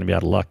else we're going to be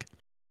out of luck.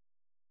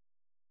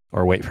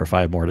 Or wait for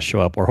 5 more to show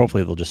up, or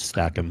hopefully they'll just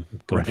stack them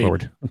going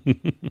forward.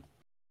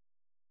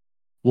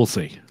 We'll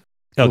see.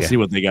 Okay. We'll see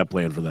what they got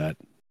planned for that.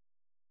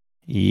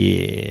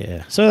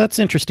 Yeah. So that's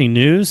interesting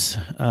news.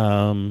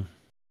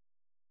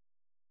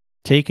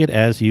 Take it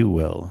as you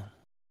will.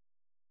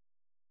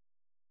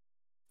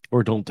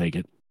 Or don't take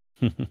it.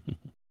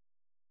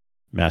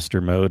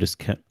 Master Mode is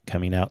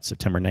coming out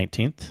September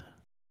 19th.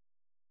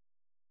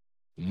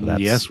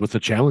 Yes, with the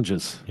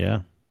challenges. Yeah.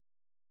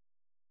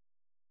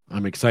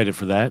 I'm excited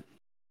for that.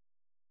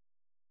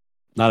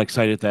 Not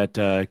excited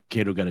that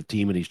Kato got a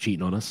team and he's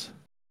cheating on us.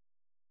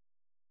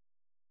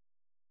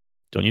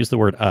 Don't use the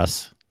word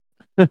us.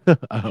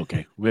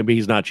 Okay. Maybe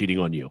he's not cheating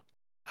on you.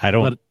 I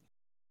don't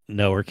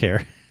know or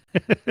care.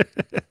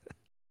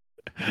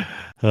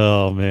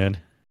 Oh, man.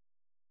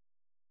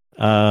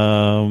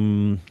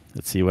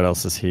 Let's see what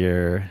else is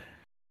here.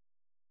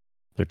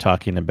 They're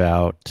talking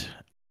about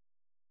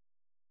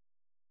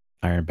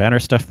Iron Banner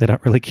stuff they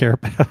don't really care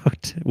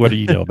about. What do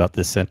you know about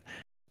this, Sin?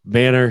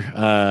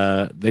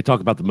 Banner, they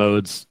talk about the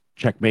modes.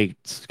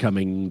 Checkmate's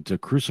coming to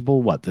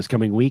Crucible, this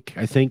coming week,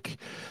 I think.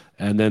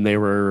 And then there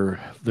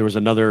was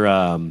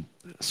another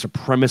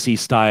Supremacy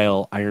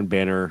style Iron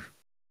Banner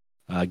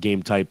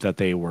game type that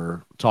they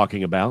were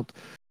talking about,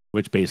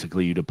 which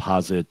basically you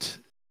deposit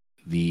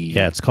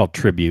it's called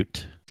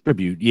Tribute.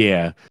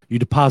 Yeah. You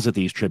deposit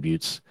these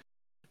tributes,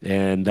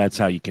 and that's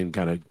how you can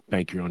kind of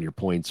bank your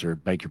points.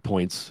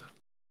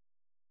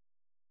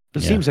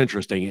 It seems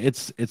interesting.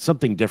 It's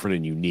something different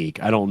and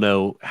unique. I don't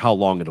know how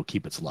long it'll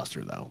keep its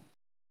luster, though.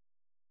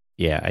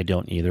 Yeah, I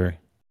don't either.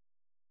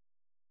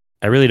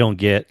 I really don't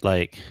get,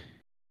 like,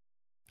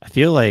 I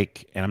feel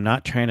like, and I'm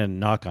not trying to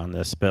knock on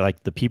this, but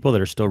like the people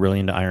that are still really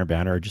into Iron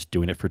Banner are just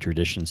doing it for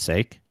tradition's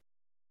sake.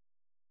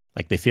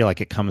 Like they feel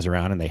like it comes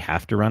around and they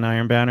have to run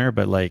Iron Banner,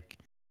 but like,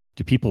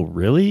 do people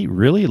really,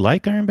 really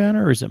like Iron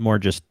Banner, or is it more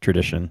just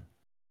tradition?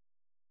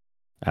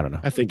 I don't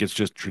know. I think it's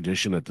just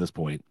tradition at this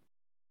point.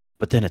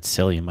 But then it's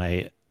silly in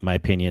my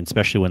opinion,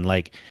 especially when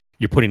like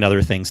you're putting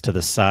other things to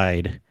the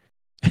side,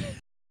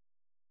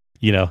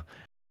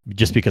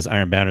 just because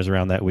Iron Banner's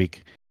around that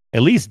week.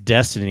 At least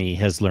Destiny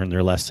has learned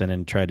their lesson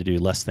and tried to do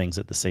less things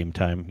at the same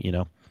time,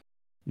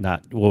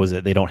 Not, what was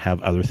it? They don't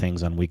have other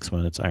things on weeks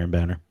when it's Iron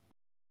Banner.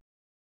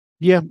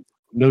 Yeah.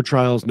 No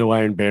trials, no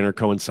Iron Banner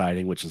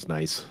coinciding, which is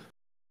nice.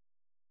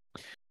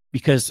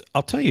 Because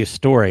I'll tell you a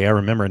story I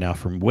remember now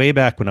from way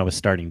back when I was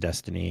starting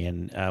Destiny,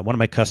 and one of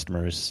my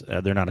customers,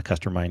 they're not a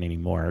customer of mine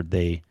anymore.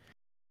 They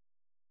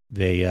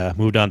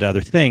moved on to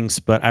other things,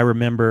 but I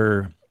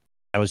remember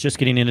I was just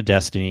getting into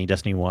Destiny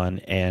 1,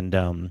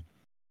 and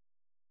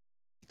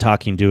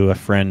talking to a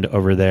friend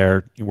over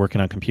there working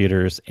on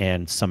computers,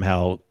 and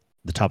somehow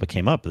the topic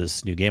came up,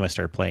 this new game I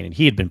started playing, and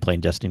he had been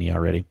playing Destiny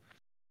already.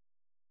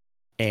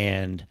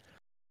 And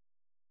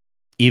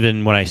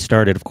even when I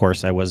started, of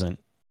course, I wasn't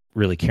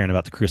really caring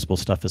about the Crucible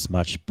stuff as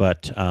much,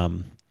 but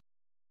and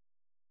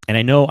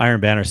I know Iron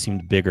Banner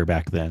seemed bigger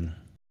back then,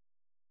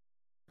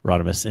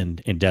 Rodimus,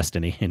 in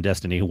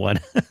Destiny 1.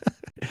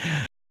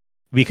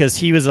 Because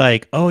he was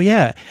like, oh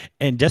yeah,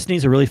 and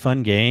Destiny's a really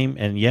fun game,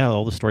 and yeah,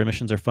 all the story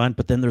missions are fun,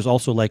 but then there's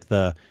also like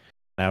I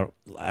don't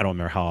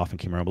remember how often it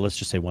came around, but let's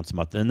just say once a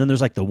month. And then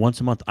there's like the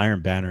once a month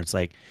Iron Banner. It's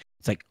like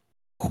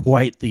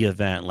quite the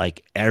event.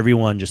 Like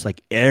everyone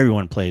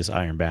plays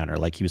Iron Banner.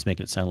 Like he was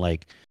making it sound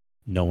like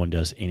no one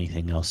does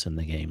anything else in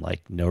the game.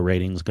 Like no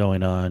ratings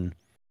going on.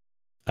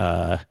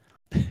 No,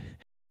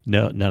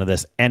 none of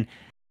this. And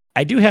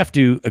I do have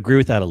to agree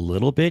with that a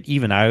little bit.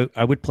 Even I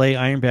would play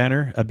Iron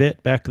Banner a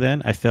bit back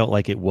then. I felt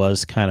like it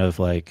was kind of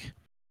like,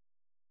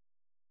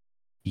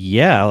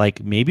 yeah,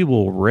 like maybe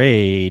we'll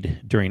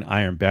raid during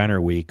Iron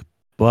Banner week,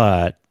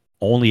 but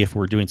only if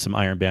we're doing some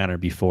Iron Banner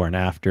before and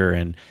after.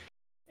 And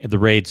the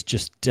raid's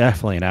just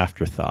definitely an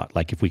afterthought.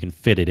 Like if we can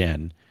fit it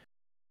in.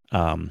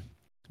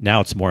 Now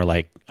it's more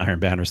like Iron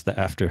Banner's the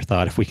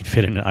afterthought if we can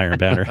fit in an Iron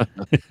Banner.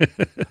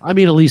 I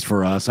mean, at least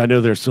for us. I know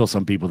there's still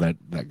some people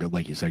that go,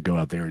 like you said, go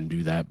out there and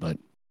do that, but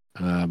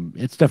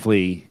it's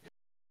definitely,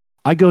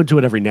 I go into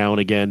it every now and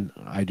again.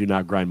 I do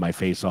not grind my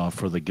face off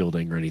for the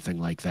gilding or anything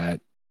like that.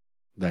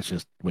 That's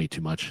just way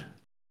too much.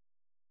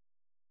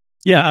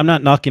 Yeah, I'm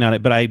not knocking on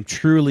it, but I'm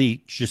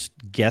truly just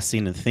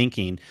guessing and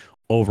thinking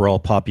overall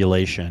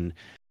population,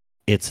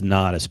 it's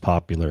not as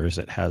popular as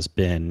it has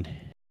been.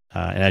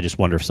 And I just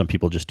wonder if some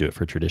people just do it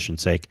for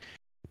tradition's sake.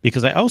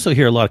 Because I also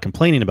hear a lot of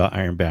complaining about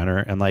Iron Banner,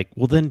 and like,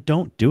 well, then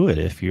don't do it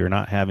if you're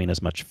not having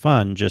as much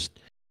fun. Just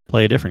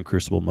play a different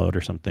Crucible mode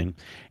or something.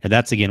 And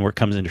that's again where it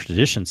comes into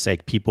tradition's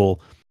sake.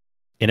 People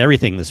in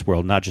everything in this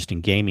world, not just in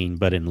gaming,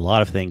 but in a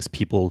lot of things,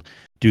 people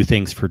do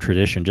things for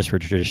tradition, just for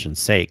tradition's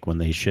sake, when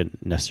they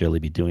shouldn't necessarily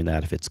be doing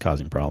that if it's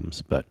causing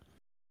problems. But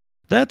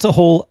that's a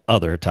whole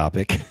other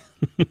topic.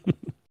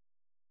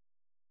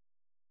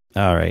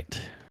 All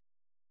right.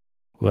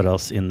 What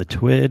else in the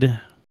TWID?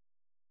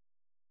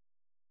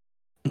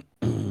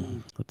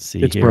 Let's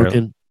see It's here.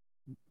 broken.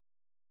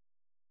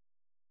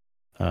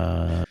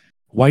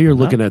 While you're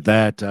looking at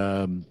that,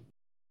 I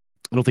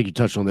don't think you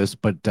touched on this,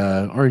 but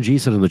RNG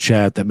said in the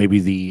chat that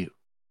maybe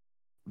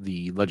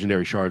the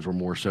legendary shards were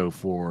more so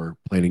for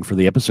planning for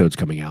the episodes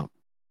coming out.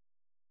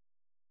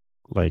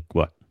 Like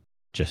what?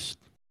 Just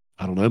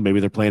I don't know. Maybe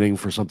they're planning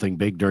for something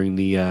big during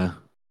the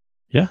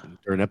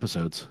during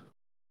episodes.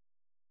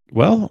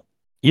 Well,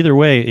 either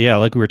way, yeah.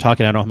 Like we were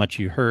talking, I don't know how much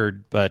you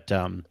heard, but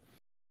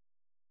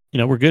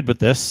we're good with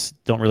this.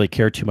 Don't really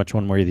care too much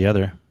one way or the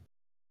other.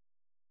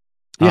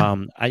 Yeah.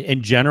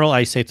 In general,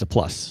 I say it's a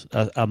plus,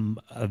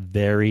 a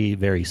very,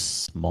 very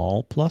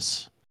small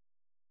plus,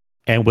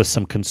 and with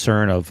some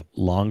concern of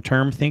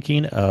long-term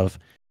thinking of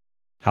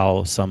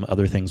how some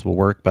other things will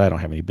work, but I don't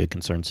have any big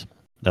concerns.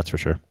 That's for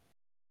sure.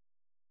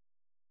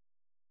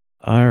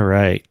 All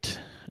right.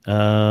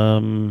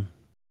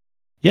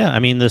 Yeah, I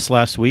mean, this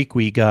last week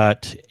we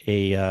got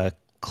a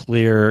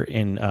clear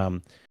in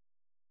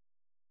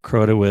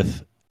Crota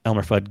with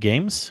Elmer Fudd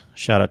Games.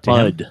 Shout out to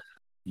him.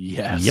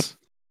 Yes. Yep.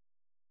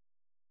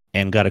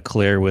 And got a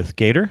clear with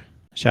Gator.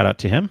 Shout out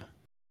to him.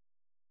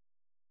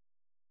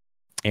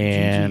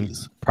 And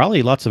GGs.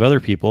 Probably lots of other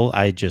people.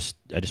 I just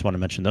want to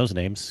mention those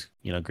names.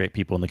 Great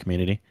people in the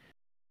community.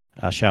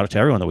 Shout out to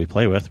everyone that we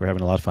play with. We're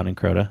having a lot of fun in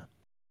Crota.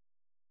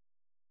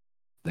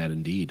 That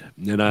indeed.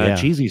 And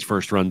Cheesy's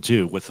first run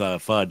too with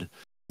Fudd.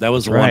 That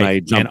was the right. one I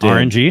jumped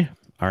and in.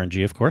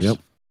 RNG, of course. Yep.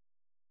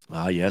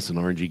 Yes, an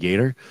RNG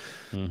Gator.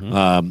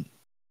 Mm-hmm.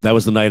 That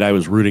was the night I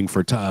was rooting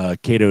for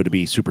Kato to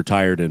be super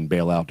tired and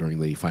bail out during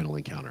the final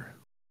encounter.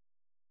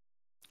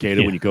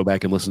 Kato, when you go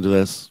back and listen to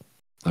this,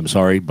 I'm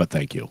sorry, but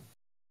thank you.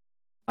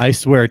 I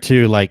swear,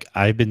 too, like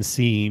I've been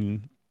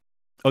seeing...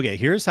 Okay,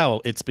 here's how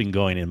it's been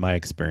going in my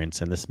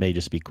experience, and this may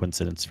just be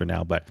coincidence for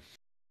now, but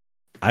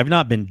I've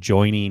not been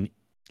joining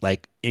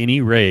like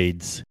any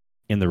raids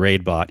in the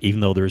raid bot,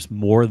 even though there's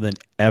more than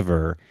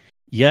ever,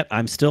 yet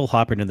I'm still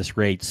hopping in this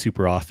raid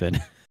super often.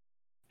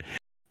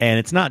 And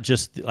it's not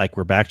just like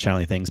we're back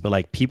channeling things, but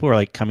like people are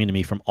like coming to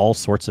me from all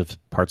sorts of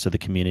parts of the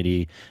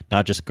community,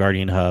 not just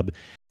Guardian Hub,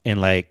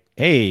 and like,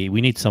 hey, we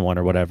need someone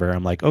or whatever.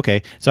 I'm like,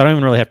 okay. So I don't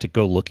even really have to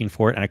go looking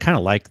for it. And I kind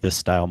of like this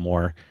style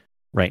more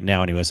right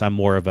now anyways. I'm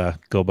more of a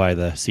go by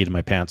the seat of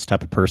my pants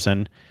type of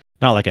person.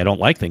 Not like I don't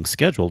like things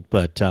scheduled,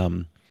 but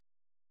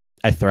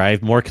I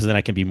thrive more because then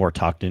I can be more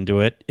talked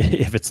into it.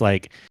 If it's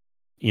like,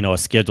 a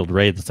scheduled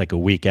raid that's like a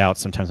week out,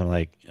 sometimes I'm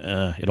like,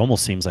 it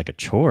almost seems like a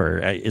chore.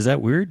 Is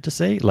that weird to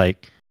say?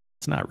 Like,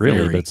 it's not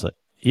really, but it's like,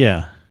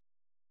 yeah.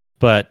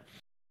 But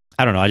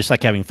I don't know. I just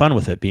like having fun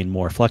with it, being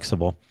more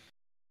flexible.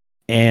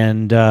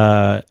 And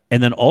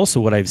then also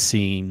what I've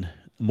seen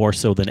more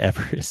so than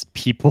ever is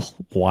people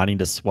wanting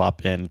to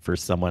swap in for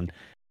someone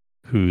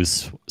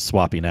who's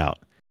swapping out.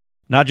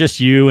 Not just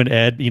you and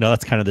Ed,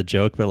 that's kind of the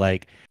joke, but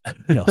like,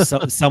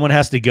 someone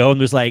has to go and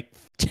there's like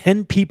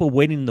 10 people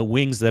waiting in the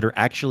wings that are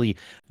actually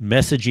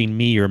messaging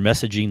me or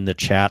messaging the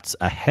chats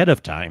ahead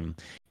of time,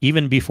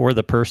 even before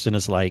the person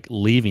is like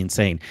leaving,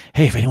 saying,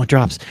 hey, if anyone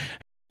drops,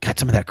 got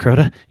some of that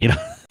Crota,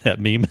 that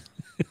meme.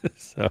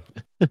 So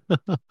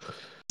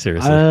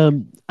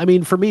seriously. I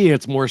mean, for me,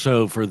 it's more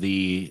so for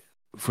the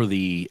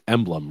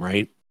emblem,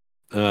 right?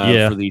 For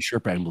the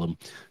Sherpa emblem,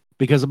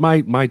 because of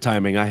my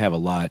timing, I have a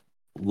lot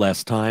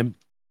less time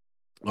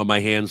on my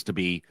hands to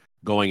be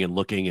going and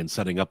looking and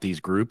setting up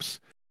these groups.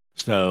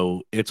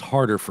 So it's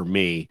harder for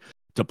me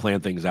to plan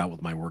things out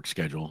with my work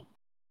schedule.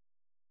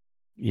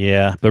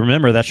 Yeah, but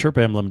remember that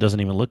Sherpa emblem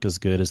doesn't even look as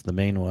good as the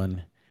main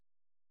one.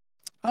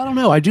 I don't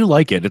know. I do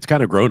like it. It's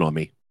kind of grown on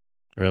me.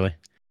 Really?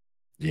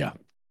 Yeah.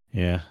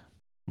 Yeah.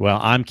 Well,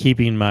 I'm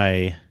keeping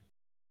my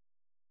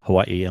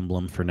Hawaii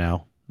emblem for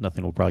now.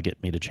 Nothing will probably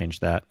get me to change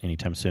that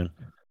anytime soon.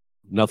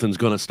 Nothing's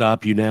going to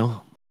stop you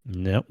now?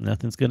 Nope,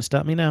 nothing's going to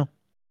stop me now.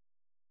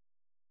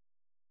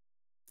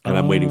 And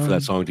I'm waiting for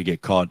that song to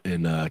get caught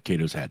in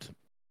Kato's head.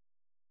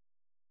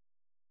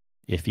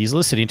 If he's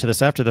listening to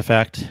this after the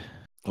fact.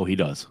 Oh, he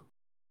does.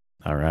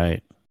 All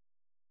right.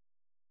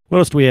 What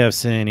else do we have,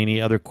 Sin?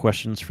 Any other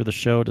questions for the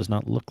show? Does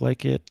not look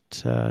like it.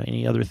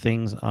 Any other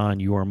things on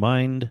your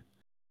mind?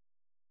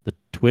 The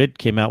TWID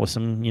came out with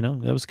some,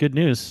 that was good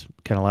news,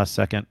 kind of last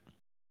second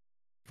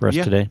for us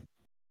today.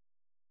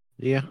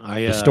 Yeah,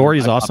 the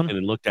story's awesome.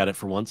 And looked at it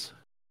for once.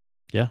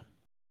 Yeah,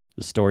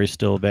 the story's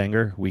still a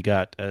banger. We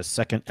got a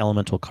second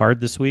elemental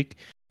card this week.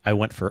 I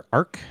went for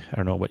Arc. I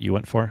don't know what you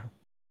went for.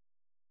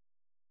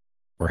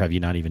 Or have you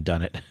not even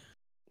done it?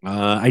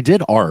 I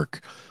did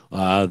Arc.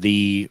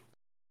 The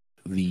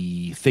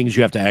the things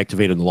you have to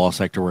activate in the law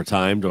sector were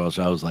timed.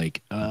 So I was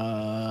like,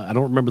 I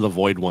don't remember the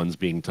void ones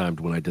being timed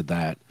when I did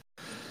that.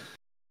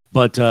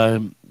 But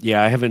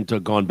yeah, I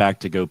haven't gone back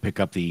to go pick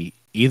up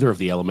either of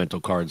the elemental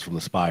cards from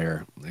the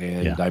Spire,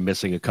 and I'm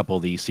missing a couple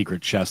of the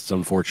secret chests,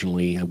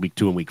 unfortunately, in week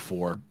 2 and week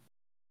 4.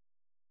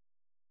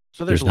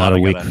 So there's not a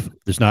week.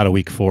 There's not a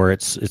week 4.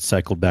 It's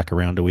cycled back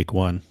around to week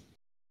 1.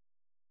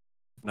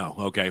 No,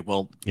 okay.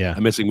 Well, yeah,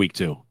 I'm missing week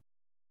 2.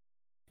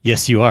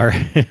 Yes, you are,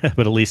 but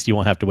at least you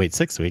won't have to wait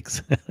 6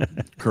 weeks.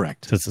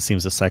 Correct. Since it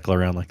seems to cycle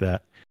around like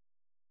that.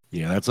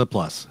 Yeah, that's a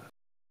plus.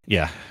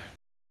 Yeah.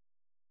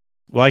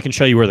 Well, I can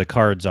show you where the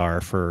cards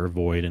are for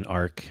Void and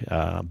Arc,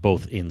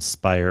 both in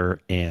Spire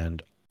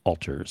and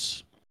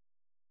Altars.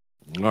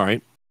 All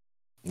right.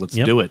 Let's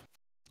do it.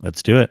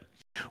 Let's do it.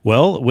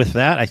 Well, with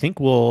that, I think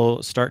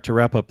we'll start to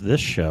wrap up this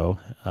show.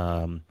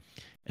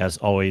 As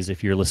always,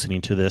 if you're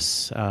listening to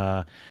this,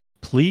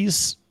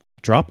 please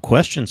drop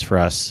questions for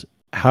us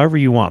however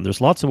you want. There's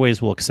lots of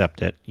ways we'll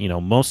accept it.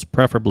 Most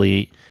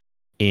preferably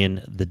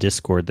in the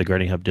Discord, the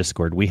Guardian Hub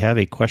Discord. We have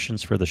a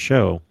questions for the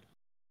show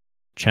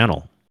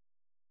channel.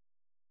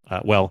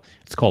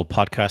 It's called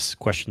Podcast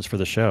Questions for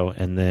the Show.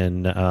 And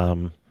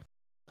then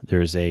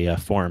there's a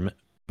form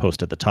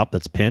post at the top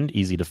that's pinned,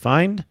 easy to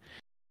find.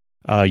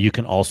 You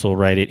can also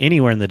write it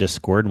anywhere in the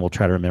Discord, and we'll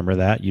try to remember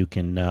that. You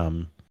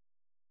can,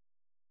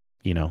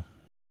 you can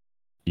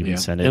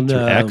send it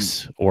to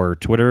X or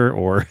Twitter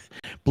or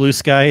Blue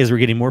Sky as we're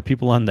getting more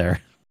people on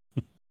there.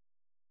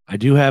 I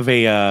do have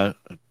a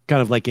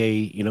kind of like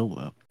a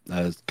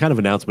kind of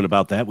announcement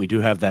about that. We do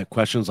have that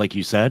questions, like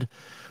you said.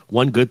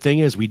 One good thing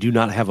is we do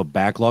not have a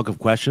backlog of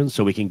questions,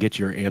 so we can get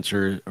your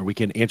answer, or we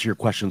can answer your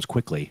questions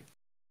quickly.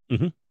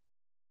 Mm-hmm.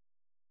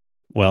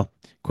 Well,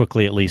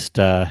 quickly at least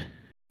when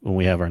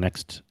we have our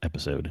next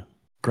episode.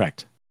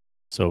 Correct.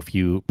 So if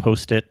you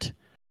post it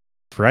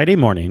Friday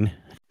morning.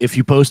 If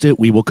you post it,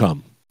 we will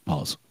come.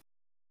 Pause.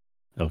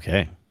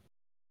 Okay.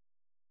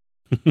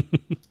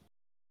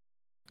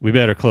 We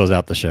better close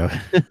out the show.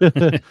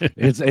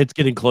 It's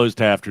getting close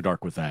to After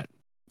Dark with that.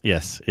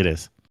 Yes, it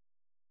is.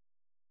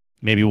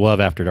 Maybe we'll have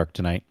After Dark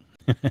tonight.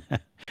 We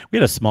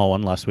had a small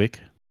one last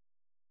week.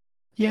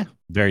 Yeah.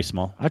 Very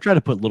small. I try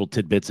to put little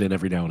tidbits in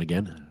every now and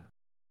again.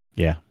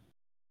 Yeah.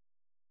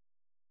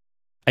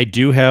 I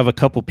do have a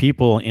couple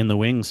people in the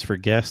wings for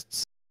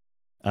guests.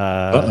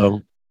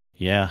 Uh-oh.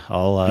 Yeah,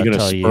 I'll you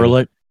tell you.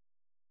 Spurl it?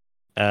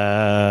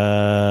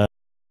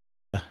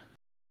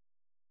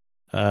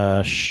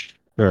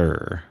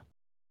 Sure.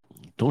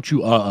 Don't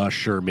you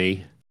sure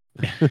me.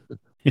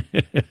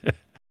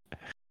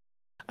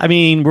 I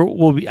mean,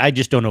 we'll be, I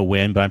just don't know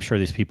when, but I'm sure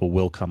these people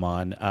will come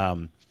on.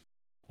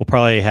 We'll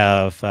probably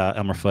have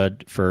Elmer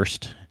Fudd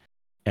first,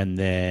 and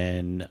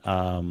then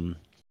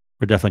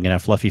we're definitely gonna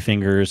have Fluffy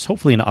Fingers,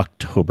 hopefully in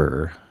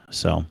October.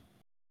 So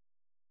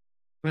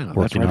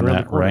working on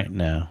that right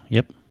now.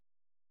 Yep.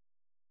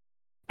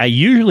 I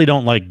usually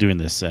don't like doing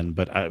this,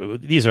 but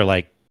these are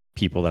like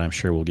people that I'm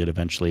sure we'll get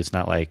eventually. It's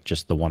not like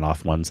just the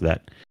one-off ones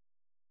that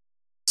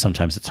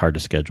sometimes it's hard to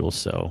schedule.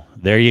 So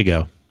there you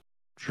go.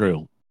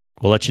 True.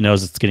 We'll let you know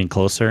as it's getting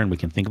closer, and we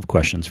can think of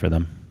questions for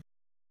them.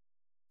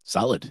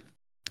 Solid.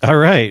 All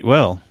right.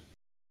 Well,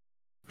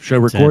 show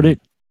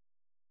recorded.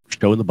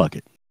 Show in the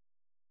bucket.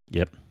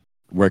 Yep.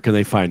 Where can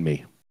they find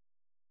me?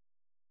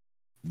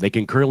 They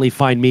can currently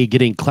find me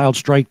getting cloud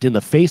striked in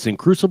the face in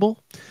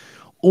Crucible,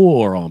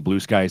 or on Blue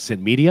Sky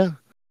Sin Media,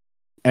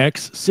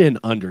 X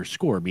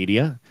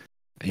Sin_Media,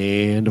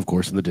 and of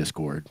course in the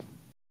Discord,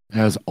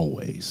 as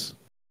always.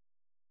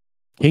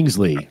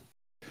 Kingsley,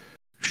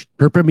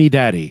 Sherpa Me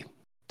Daddy,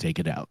 take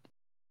it out.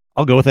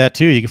 I'll go with that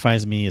too. You can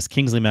find me as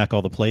Kingsley Mac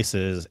all the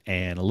places,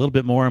 and a little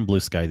bit more on Blue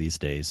Sky these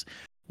days.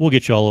 We'll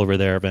get you all over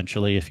there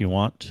eventually if you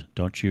want.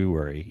 Don't you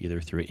worry.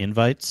 Either through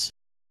invites.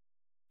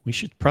 We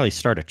should probably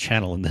start a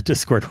channel in the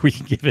Discord where we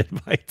can give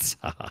invites.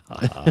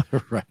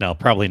 Right. No,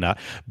 probably not.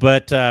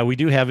 But we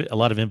do have a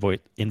lot of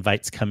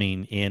invites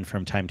coming in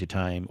from time to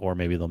time, or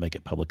maybe they'll make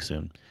it public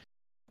soon.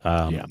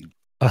 Yeah.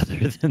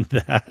 Other than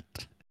that,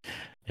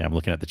 yeah, I'm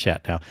looking at the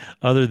chat now.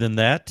 Other than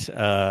that,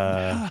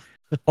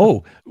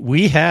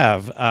 we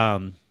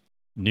have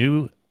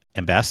new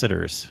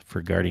ambassadors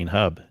for Guardian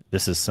Hub.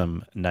 This is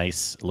some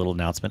nice little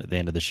announcement at the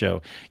end of the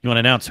show. You want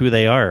to announce who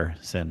they are,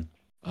 Sin?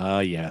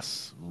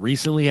 Yes.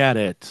 Recently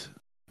added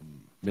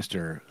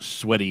Mr.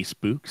 Sweaty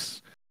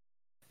Spooks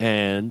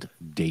and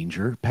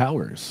Danger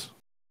Powers.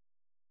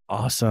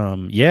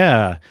 Awesome.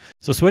 Yeah.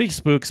 So Sweaty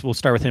Spooks, we'll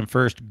start with him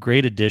first.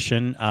 Great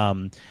addition.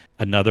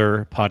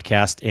 Another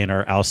podcast in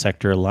our Owl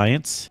Sector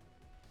Alliance.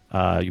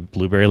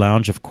 Blueberry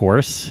Lounge, of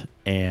course.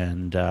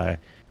 And a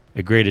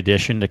great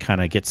addition to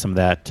kind of get some of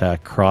that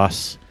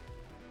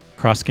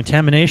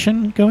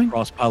cross-contamination going.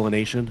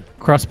 Cross-pollination.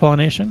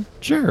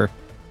 Sure.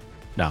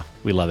 No,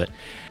 we love it.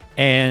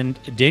 And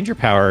Danger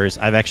Powers,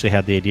 I've actually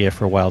had the idea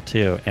for a while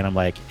too. And I'm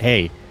like,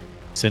 hey,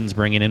 Sin's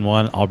bringing in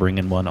one. I'll bring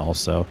in one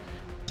also.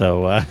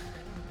 So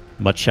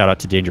much shout out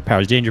to Danger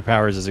Powers. Danger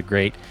Powers is a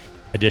great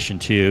addition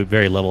to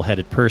very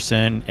level-headed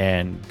person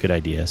and good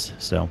ideas.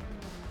 So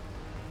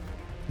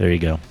there you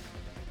go.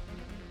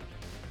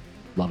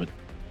 Love it.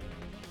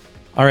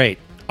 All right.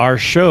 Our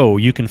show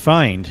you can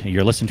find,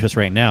 you're listening to us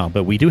right now,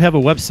 but we do have a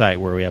website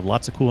where we have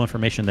lots of cool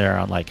information there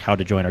on like how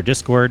to join our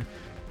Discord.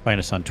 Find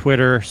us on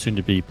Twitter, soon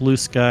to be Blue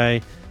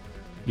Sky,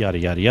 yada,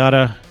 yada,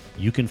 yada.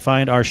 You can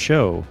find our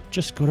show.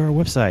 Just go to our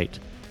website,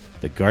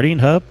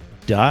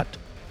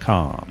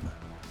 theguardianhub.com.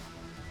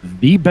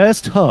 The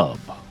best hub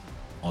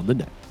on the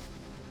net.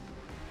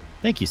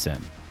 Thank you,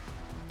 Sen.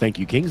 Thank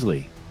you,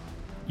 Kingsley.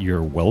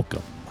 You're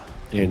welcome.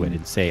 And I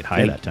didn't say it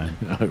high that time.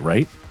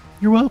 Right?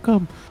 You're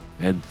welcome.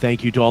 And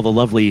thank you to all the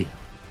lovely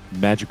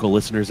magical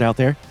listeners out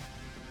there.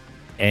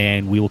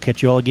 And we will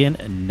catch you all again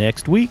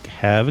next week.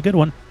 Have a good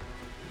one.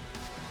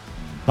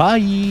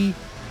 Bye.